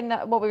I think in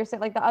what we were saying,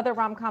 like the other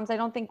rom-coms, I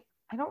don't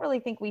really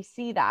think we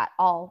see that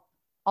all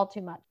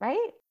too much,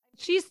 right?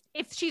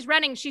 If she's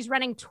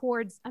running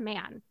towards a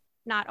man,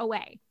 not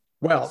away.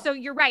 Well, so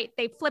you're right.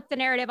 They flip the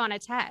narrative on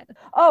its head.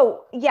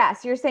 Oh,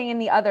 yes. You're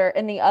saying in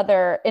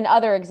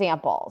other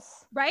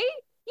examples. Right?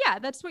 Yeah.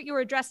 That's what you were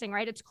addressing,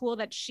 right? It's cool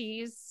that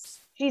she's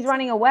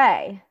running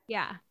away.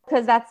 Yeah.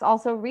 Because that's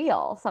also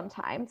real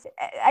sometimes.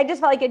 I just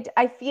felt like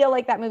I feel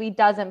like that movie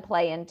doesn't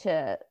play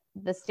into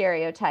the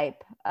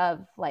stereotype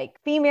of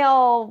like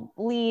female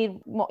lead,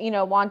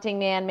 wanting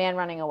man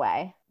running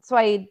away. So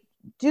I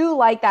do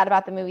like that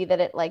about the movie,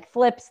 that it like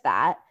flips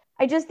that.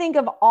 I just think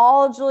of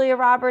all Julia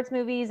Roberts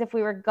movies, if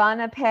we were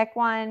gonna pick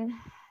one,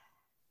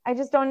 I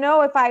just don't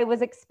know if I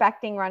was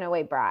expecting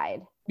Runaway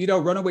Bride.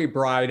 Runaway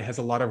Bride has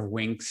a lot of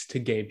winks to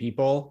gay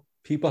people.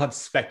 People have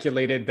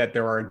speculated that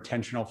there are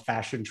intentional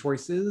fashion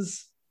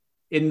choices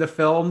in the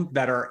film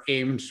that are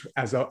aimed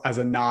as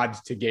a nod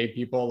to gay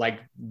people,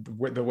 like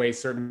the way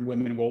certain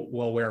women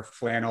will wear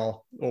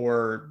flannel,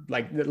 or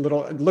like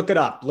look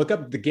up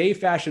the gay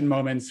fashion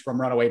moments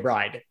from Runaway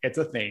Bride. It's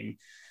a thing.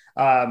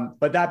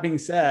 But that being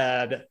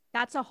said,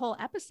 that's a whole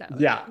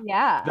episode.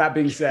 Yeah. That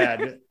being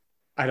said,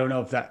 I don't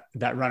know if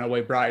that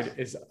Runaway Bride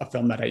is a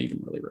film that I even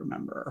really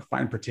remember or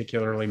find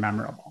particularly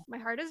memorable. My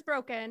heart is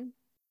broken,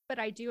 but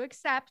I do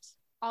accept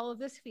all of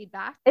this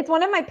feedback. It's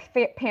one of my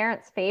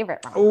parents' favorite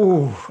ones.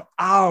 Oh,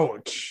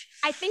 ouch.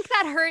 I think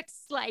that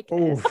hurts. Like,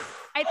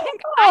 oof. I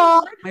think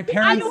my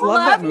parents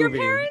love that movie. Your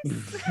parents?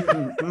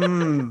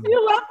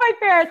 You love my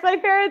parents. My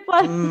parents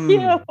love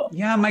you.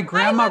 Yeah, my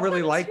grandma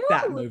really liked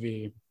that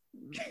movie.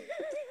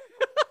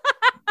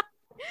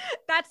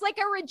 That's like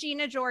a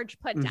Regina George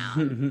put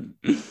down.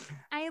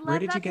 I love. Where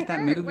did you get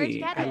that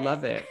movie? I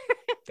love it.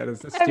 That is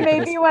the stupidest. And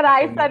maybe what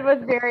I said was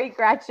very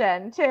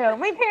Gretchen too.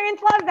 My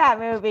parents love that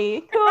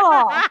movie.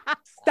 Cool.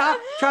 Stop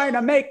trying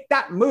to make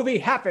that movie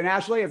happen,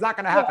 Ashley. It's not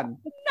going to happen.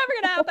 Never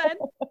going to happen.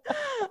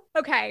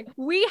 Okay,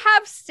 we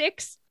have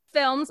 6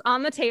 films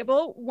on the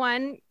table.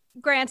 One,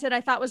 granted,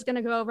 I thought was going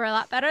to go over a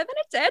lot better than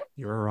it did.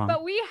 You were wrong.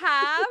 But we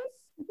have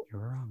You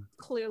were wrong.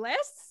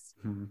 Clueless,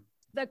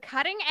 The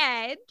Cutting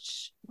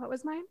Edge. What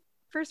was mine?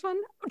 First one?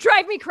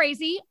 Drive Me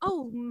Crazy.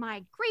 Oh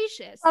my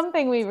gracious.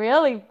 Something we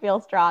really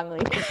feel strongly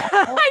about.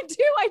 I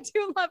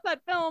do love that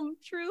film,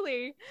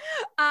 truly.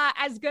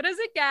 As Good as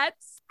It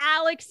Gets,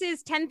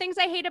 Alex's 10 Things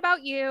I Hate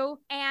About You,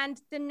 and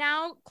the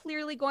now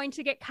clearly going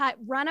to get cut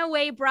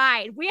Runaway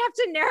Bride. We have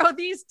to narrow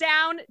these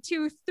down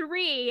to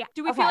 3.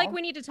 Do we feel like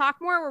we need to talk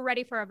more? We're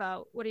ready for a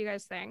vote. What do you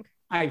guys think?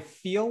 I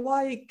feel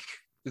like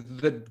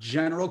the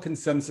general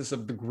consensus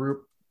of the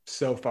group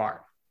so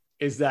far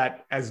is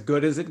that As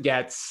Good as It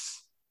Gets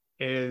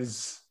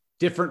is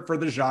different for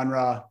the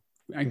genre,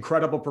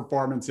 incredible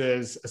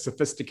performances, a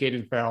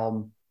sophisticated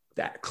film.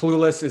 That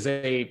Clueless is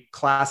a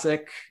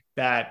classic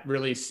that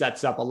really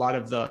sets up a lot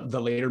of the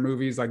later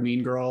movies like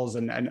Mean Girls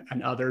and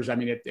others. I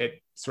mean,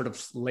 it sort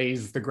of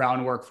lays the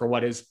groundwork for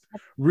what is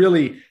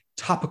really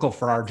topical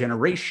for our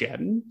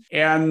generation,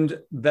 and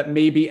that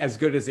maybe as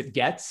good as it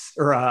gets,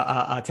 or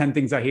 10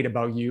 Things I Hate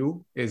About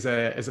You is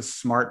a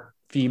smart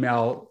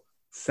female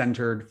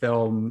centered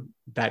film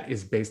that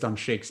is based on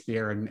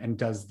Shakespeare and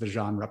does the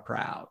genre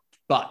proud.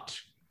 But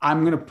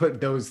I'm going to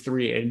put those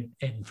three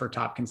in for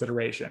top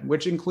consideration,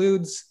 which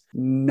includes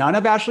none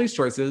of Ashley's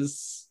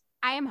choices.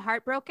 I am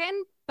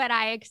heartbroken, but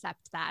I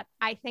accept that.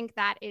 I think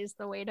that is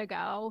the way to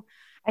go.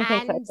 I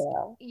think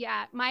so too.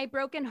 Yeah, my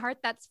broken heart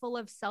that's full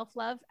of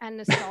self-love and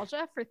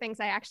nostalgia for things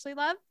I actually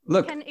love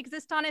can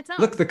exist on its own.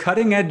 Look, the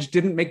cutting edge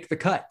didn't make the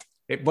cut.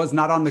 It was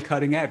not on the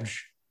cutting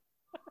edge.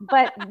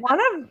 But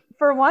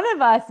for one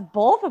of us,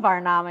 both of our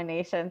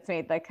nominations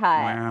made the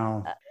cut.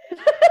 Wow.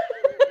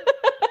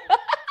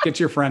 Get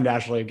your friend,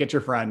 Ashley. Get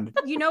your friend.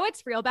 You know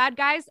what's real bad,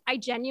 guys? I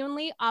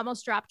genuinely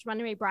almost dropped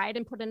Runaway Bride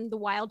and put in the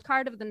wild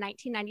card of the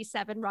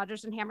 1997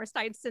 Rodgers and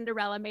Hammerstein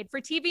Cinderella made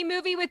for TV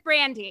movie with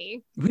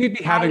Brandy. We'd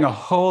be having a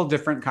whole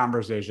different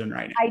conversation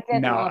right now. I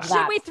didn't love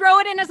that. Should we throw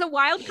it in as a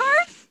wild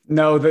card?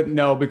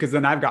 No, because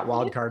then I've got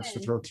wild cards to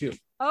throw too.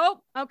 Oh,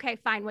 okay,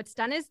 fine. What's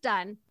done is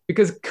done.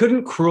 Because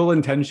couldn't Cruel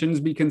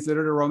Intentions be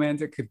considered a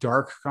romantic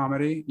dark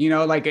comedy? You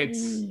know, like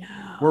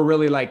we're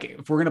really like,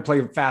 if we're going to play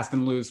fast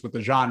and loose with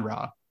the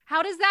genre.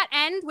 How does that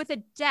end? With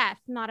a death,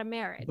 not a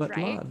marriage, But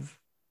right? love.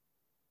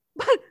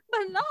 But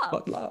love.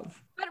 But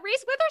love. But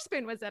Reese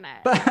Witherspoon was in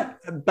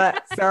it.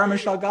 But Sarah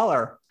Michelle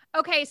Gellar.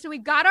 Okay, so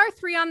we've got our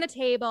three on the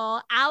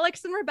table.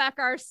 Alex and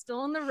Rebecca are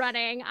still in the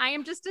running. I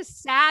am just a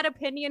sad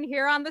opinion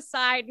here on the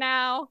side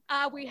now.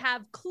 We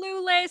have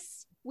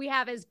Clueless. We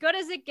have As Good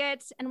as It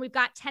Gets. And we've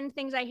got 10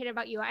 Things I Hate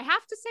About You. I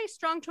have to say,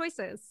 strong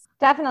choices.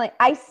 Definitely.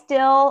 I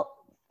still,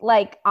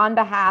 like, on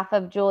behalf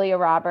of Julia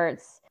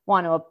Roberts,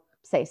 want to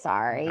say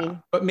sorry. Yeah.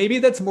 But maybe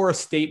that's more a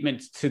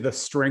statement to the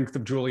strength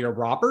of Julia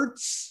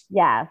Roberts.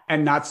 Yeah.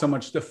 And not so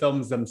much the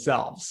films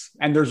themselves.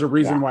 And there's a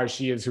reason why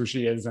she is who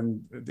she is.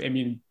 And I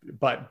mean,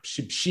 but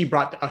she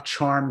brought a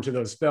charm to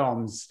those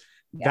films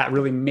that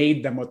really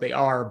made them what they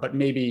are. But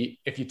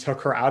maybe if you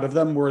took her out of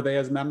them, were they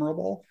as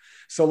memorable?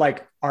 So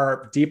like,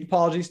 our deep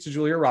apologies to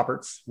Julia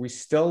Roberts. We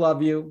still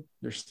love you.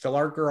 You're still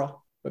our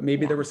girl. But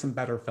maybe there were some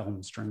better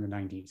films during the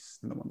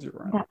 90s than the ones you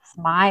were in. That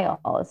smile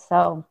is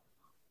so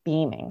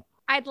beaming.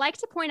 I'd like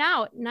to point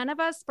out, none of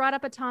us brought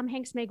up a Tom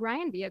Hanks Meg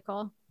Ryan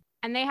vehicle,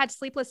 and they had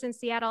Sleepless in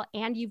Seattle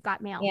and You've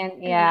Got Mail.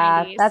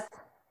 And that's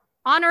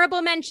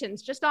honorable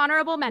mentions, just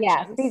honorable mentions.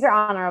 Yes, these are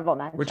honorable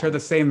mentions. Which are the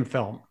same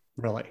film,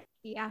 really.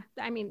 Yeah,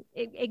 I mean,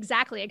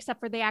 exactly, except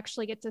for they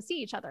actually get to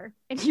see each other,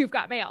 and You've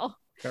Got Mail.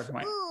 Fair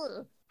point.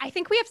 I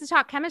think we have to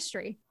talk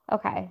chemistry.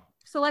 Okay.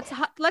 So let's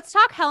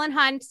talk Helen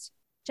Hunt,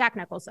 Jack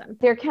Nicholson.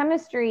 Their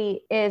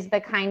chemistry is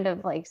the kind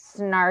of like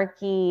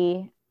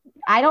snarky,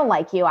 I don't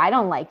like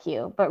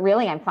you, but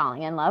really I'm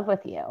falling in love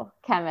with you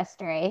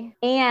chemistry.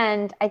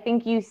 And I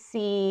think you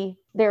see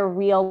their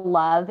real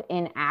love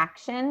in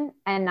action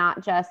and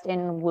not just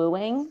in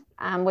wooing,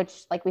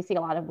 which like we see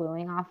a lot of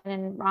wooing often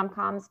in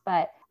rom-coms,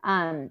 but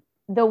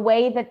the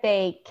way that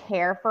they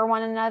care for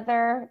one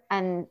another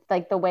and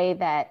like the way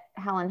that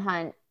Helen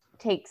Hunt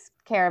takes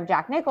care of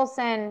Jack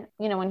Nicholson,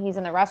 you know, when he's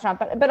in the restaurant,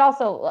 but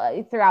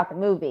also throughout the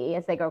movie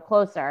as they go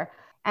closer.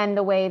 And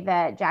the way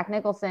that Jack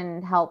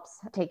Nicholson helps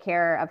take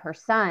care of her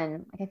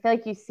son, like I feel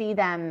like you see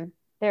them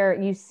there,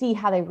 you see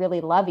how they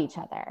really love each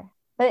other.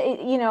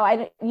 But you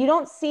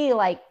don't see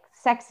like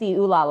sexy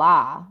ooh la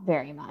la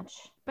very much.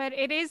 But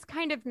it is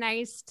kind of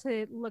nice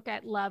to look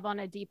at love on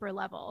a deeper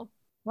level.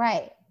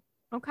 Right.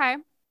 Okay.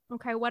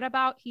 What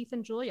about Heath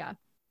and Julia?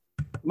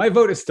 My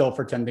vote is still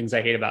for 10 Things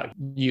I Hate About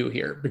You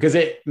here, because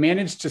it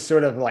managed to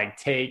sort of like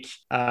take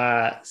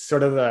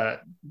sort of the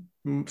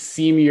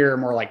seamier,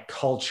 more like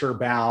culture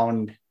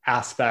bound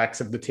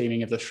aspects of The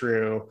Taming of the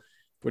Shrew,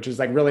 which is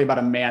like really about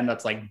a man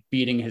that's like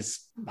beating his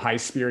high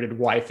spirited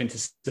wife into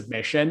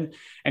submission,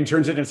 and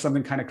turns it into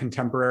something kind of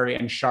contemporary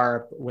and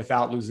sharp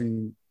without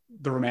losing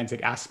the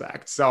romantic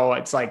aspect. So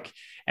it's like,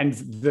 and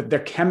the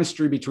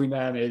chemistry between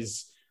them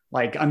is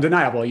like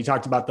undeniable. You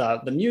talked about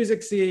the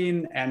music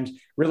scene, and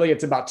really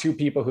it's about two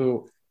people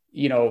who,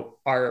 you know,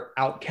 are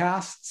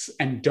outcasts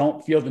and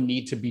don't feel the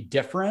need to be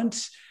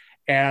different.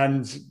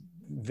 And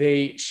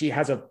she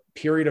has a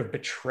period of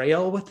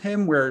betrayal with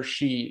him where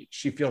she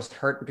feels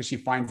hurt because she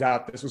finds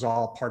out this was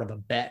all part of a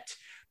bet.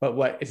 But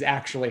what is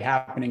actually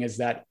happening is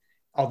that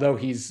although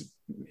he's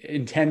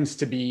intends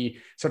to be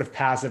sort of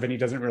passive and he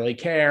doesn't really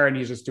care and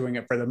he's just doing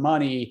it for the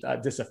money,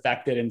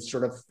 disaffected and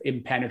sort of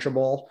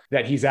impenetrable,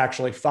 that he's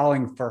actually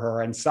falling for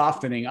her and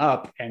softening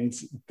up. And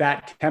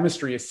that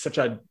chemistry is such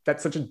a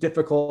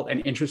difficult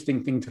and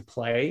interesting thing to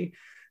play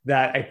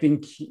that I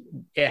think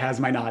it has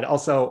my nod.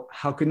 Also,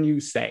 how can you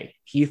say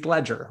Heath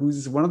Ledger,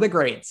 who's one of the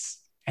greats,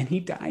 and he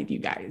died, you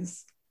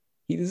guys?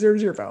 He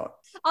deserves your vote.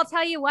 I'll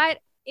tell you what,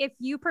 if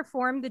you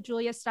perform the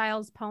Julia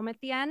Stiles poem at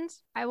the end,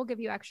 I will give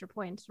you extra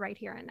points right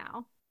here and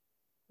now.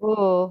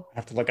 Ooh. I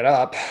have to look it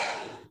up.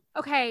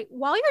 Okay,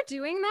 while you're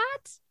doing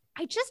that,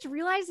 I just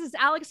realized as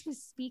Alex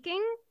was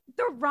speaking,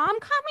 the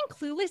rom-com in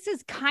Clueless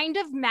is kind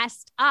of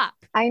messed up.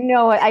 I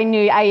know it. I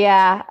knew.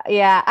 Yeah.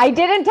 I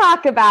didn't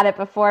talk about it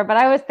before, but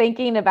I was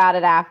thinking about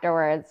it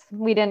afterwards.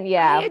 We didn't.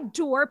 Yeah. I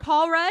adore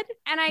Paul Rudd,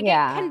 and I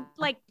can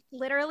like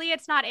literally,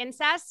 it's not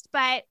incest,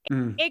 but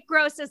it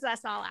grosses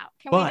us all out.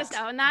 Can we just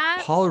own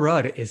that? Paul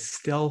Rudd is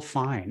still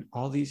fine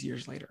all these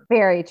years later.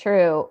 Very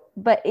true,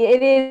 but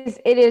it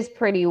is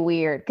pretty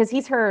weird because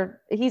he's her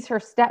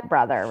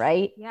stepbrother,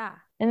 right? Yeah.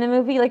 In the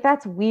movie, like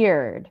that's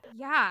weird.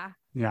 Yeah.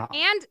 Yeah.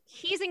 And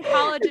he's in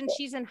college and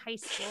she's in high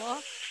school,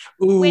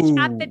 Ooh. which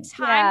at the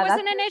time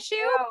wasn't an issue,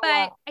 true.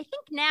 but I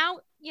think now,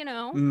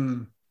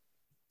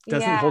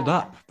 doesn't hold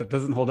up. That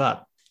doesn't hold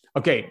up.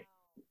 Okay.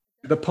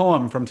 The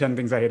poem from 10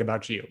 Things I Hate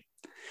About You.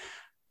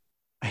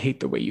 I hate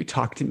the way you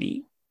talk to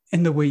me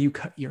and the way you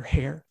cut your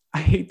hair. I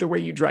hate the way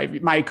you drive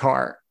my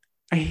car.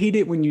 I hate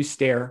it when you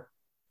stare.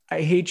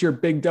 I hate your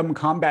big dumb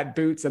combat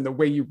boots and the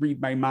way you read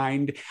my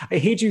mind. I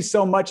hate you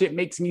so much it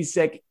makes me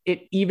sick.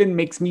 It even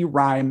makes me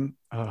rhyme.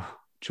 Oh,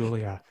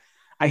 Julia.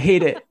 I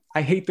hate it.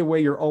 I hate the way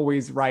you're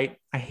always right.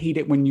 I hate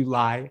it when you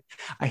lie.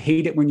 I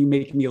hate it when you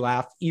make me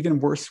laugh. Even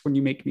worse when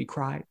you make me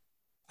cry.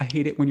 I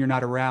hate it when you're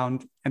not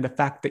around and the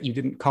fact that you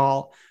didn't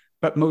call.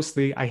 But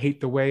mostly I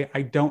hate the way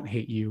I don't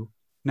hate you.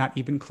 Not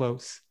even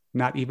close.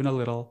 Not even a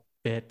little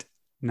bit.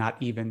 Not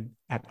even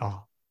at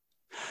all.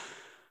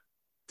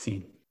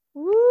 Scene.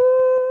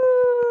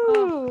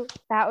 Woo!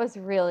 That was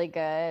really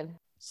good.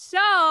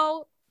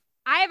 So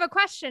I have a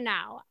question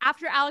now.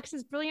 After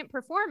Alex's brilliant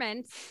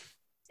performance,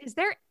 is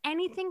there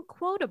anything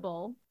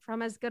quotable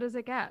from As Good as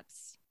It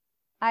Gets?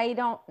 I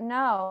don't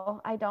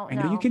know. I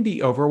know you can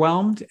be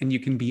overwhelmed and you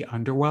can be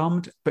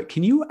underwhelmed, but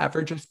can you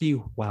ever just be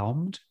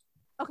whelmed?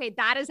 Okay,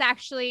 that is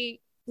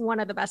actually one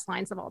of the best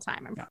lines of all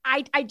time. Yeah.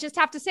 I just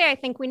have to say, I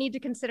think we need to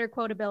consider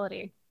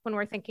quotability when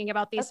we're thinking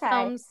about these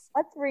films.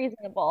 That's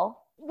reasonable.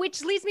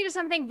 Which leads me to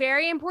something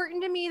very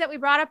important to me that we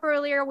brought up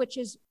earlier, which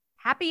is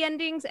happy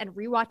endings and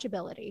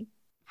rewatchability.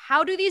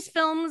 How do these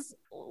films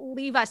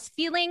leave us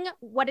feeling?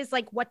 What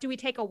do we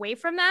take away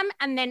from them?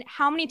 And then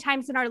how many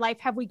times in our life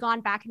have we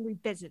gone back and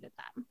revisited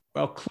them?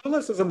 Well,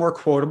 Clueless is a more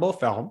quotable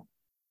film,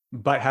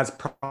 but has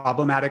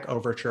problematic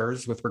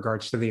overtures with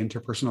regards to the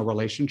interpersonal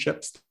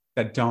relationships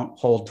that don't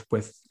hold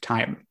with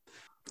time.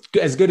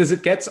 As Good as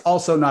It Gets,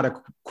 also not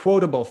a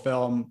quotable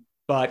film,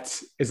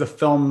 but is a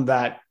film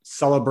that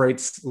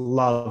celebrates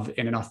love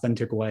in an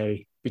authentic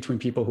way between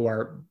people who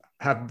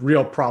have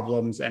real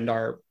problems and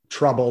are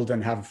troubled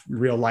and have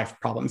real life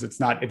problems.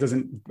 It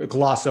doesn't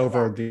gloss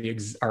over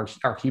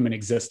our human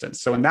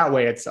existence. So in that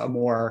way, it's a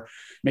more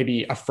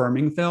maybe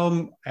affirming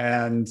film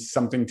and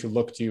something to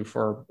look to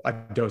for a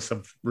dose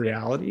of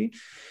reality.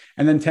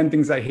 And then 10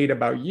 Things I Hate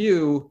About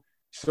You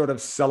sort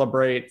of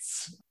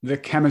celebrates the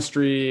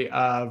chemistry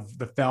of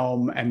the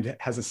film and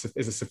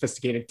is a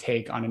sophisticated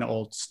take on an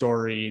old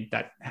story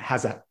that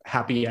has a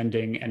happy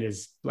ending and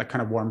is like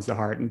kind of warms the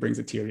heart and brings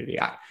a tear to the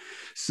eye.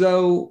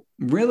 So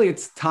really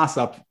it's toss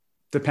up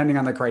depending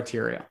on the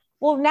criteria.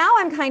 Well, now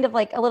I'm kind of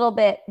like a little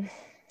bit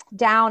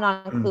down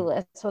on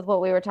Clueless with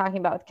what we were talking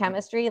about with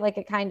chemistry. Like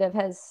it kind of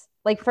has,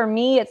 like for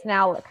me, it's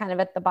now kind of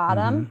at the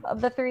bottom of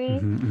the three.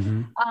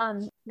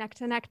 Neck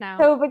to neck now.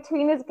 So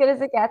between As Good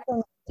as It Gets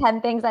and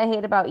 10 Things I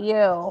Hate About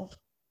You,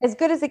 As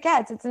Good as It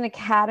Gets, it's an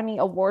Academy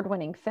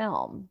Award-winning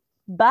film.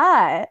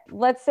 But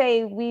let's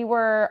say we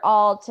were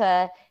all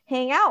to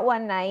hang out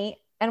one night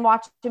and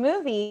watch a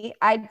movie,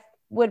 I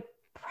would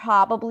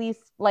probably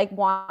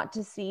want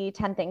to see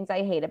 10 Things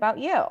I Hate About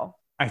You.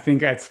 I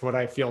think that's what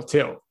I feel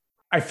too.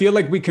 I feel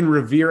like we can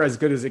revere As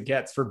Good as It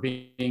Gets for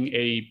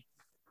being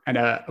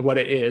what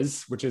it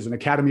is, which is an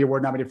Academy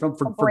Award nominated film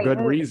for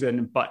good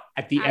reason. But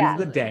at the end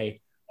of the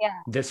day,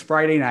 this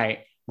Friday night,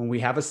 when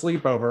we have a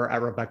sleepover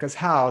at Rebecca's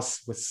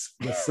house with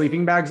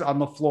sleeping bags on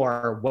the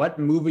floor, what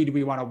movie do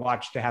we want to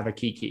watch to have a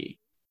kiki?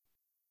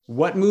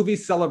 What movie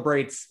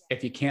celebrates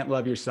if you can't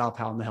love yourself,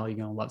 how in the hell are you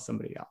going to love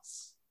somebody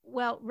else?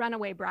 Well,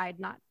 Runaway Bride,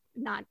 not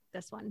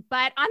this one,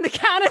 but on the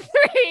count of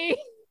three,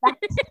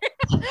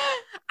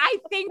 I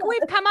think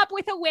we've come up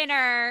with a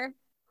winner.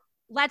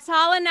 Let's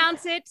all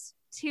announce it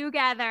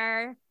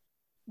together.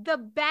 The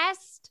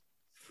best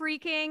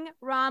freaking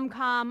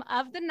rom-com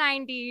of the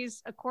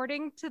 90s,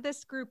 according to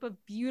this group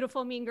of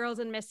beautiful mean girls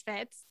and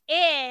misfits,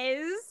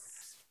 is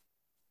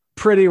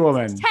Pretty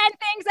Woman. 10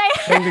 Things I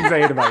 10 Things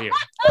I Hate About You.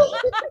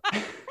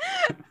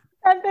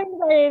 10 Things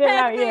I Hate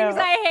About You. 10 Things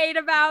I Hate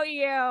About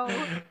You.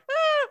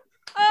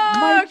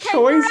 My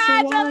choice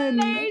won.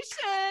 Congratulations.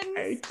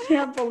 I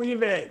can't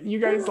believe it. You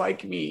guys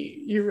like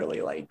me. You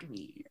really like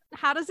me.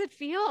 How does it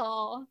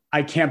feel?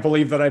 I can't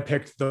believe that I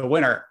picked the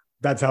winner.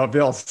 That's how it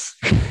feels.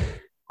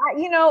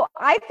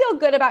 I feel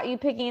good about you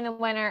picking the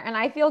winner, and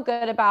I feel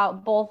good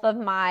about both of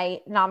my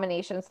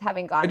nominations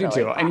having gone. I do really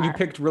too. far. And you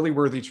picked really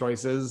worthy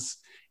choices.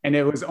 And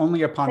it was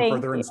only upon Thank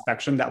further you.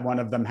 inspection that one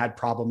of them had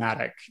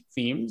problematic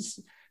themes.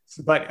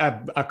 But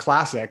a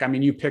classic. I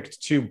mean, you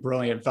picked two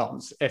brilliant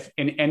films. If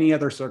in any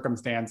other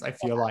circumstance, I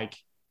feel like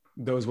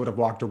those would have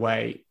walked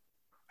away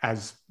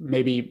as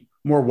maybe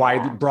more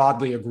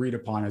broadly agreed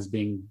upon as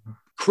being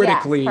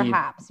critically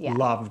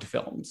loved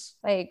films.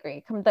 I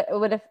agree.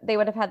 They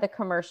would have had the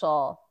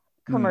commercial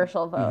vote.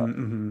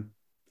 Mm-hmm.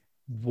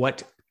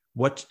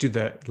 What do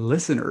the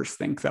listeners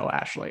think, though,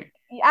 Ashley?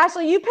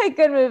 Ashley, you pick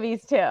good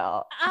movies too.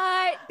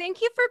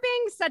 Thank you for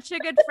being such a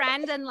good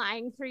friend and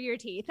lying through your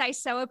teeth. I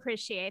so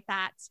appreciate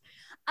that.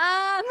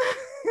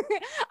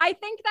 I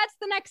think that's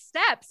the next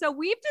step. So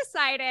we've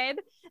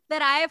decided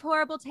that I Have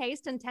Horrible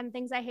Taste and 10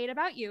 Things I Hate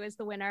About You is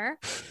the winner.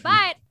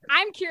 But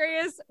I'm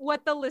curious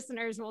what the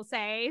listeners will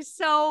say.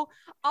 So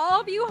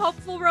all of you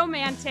hopeful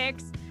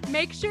romantics,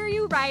 make sure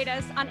you write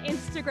us on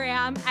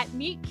Instagram at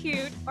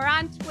MeetCute or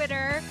on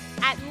Twitter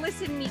at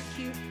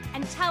ListenMeetCute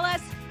and tell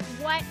us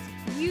what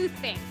you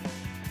think.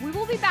 We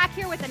will be back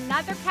here with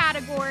another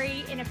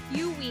category in a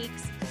few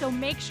weeks, so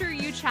make sure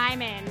you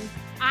chime in.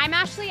 I'm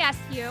Ashley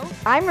Eskew.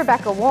 I'm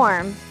Rebecca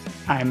Warm.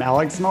 I'm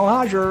Alex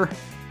Malhajer.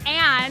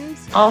 And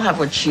I'll have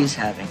what she's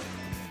having.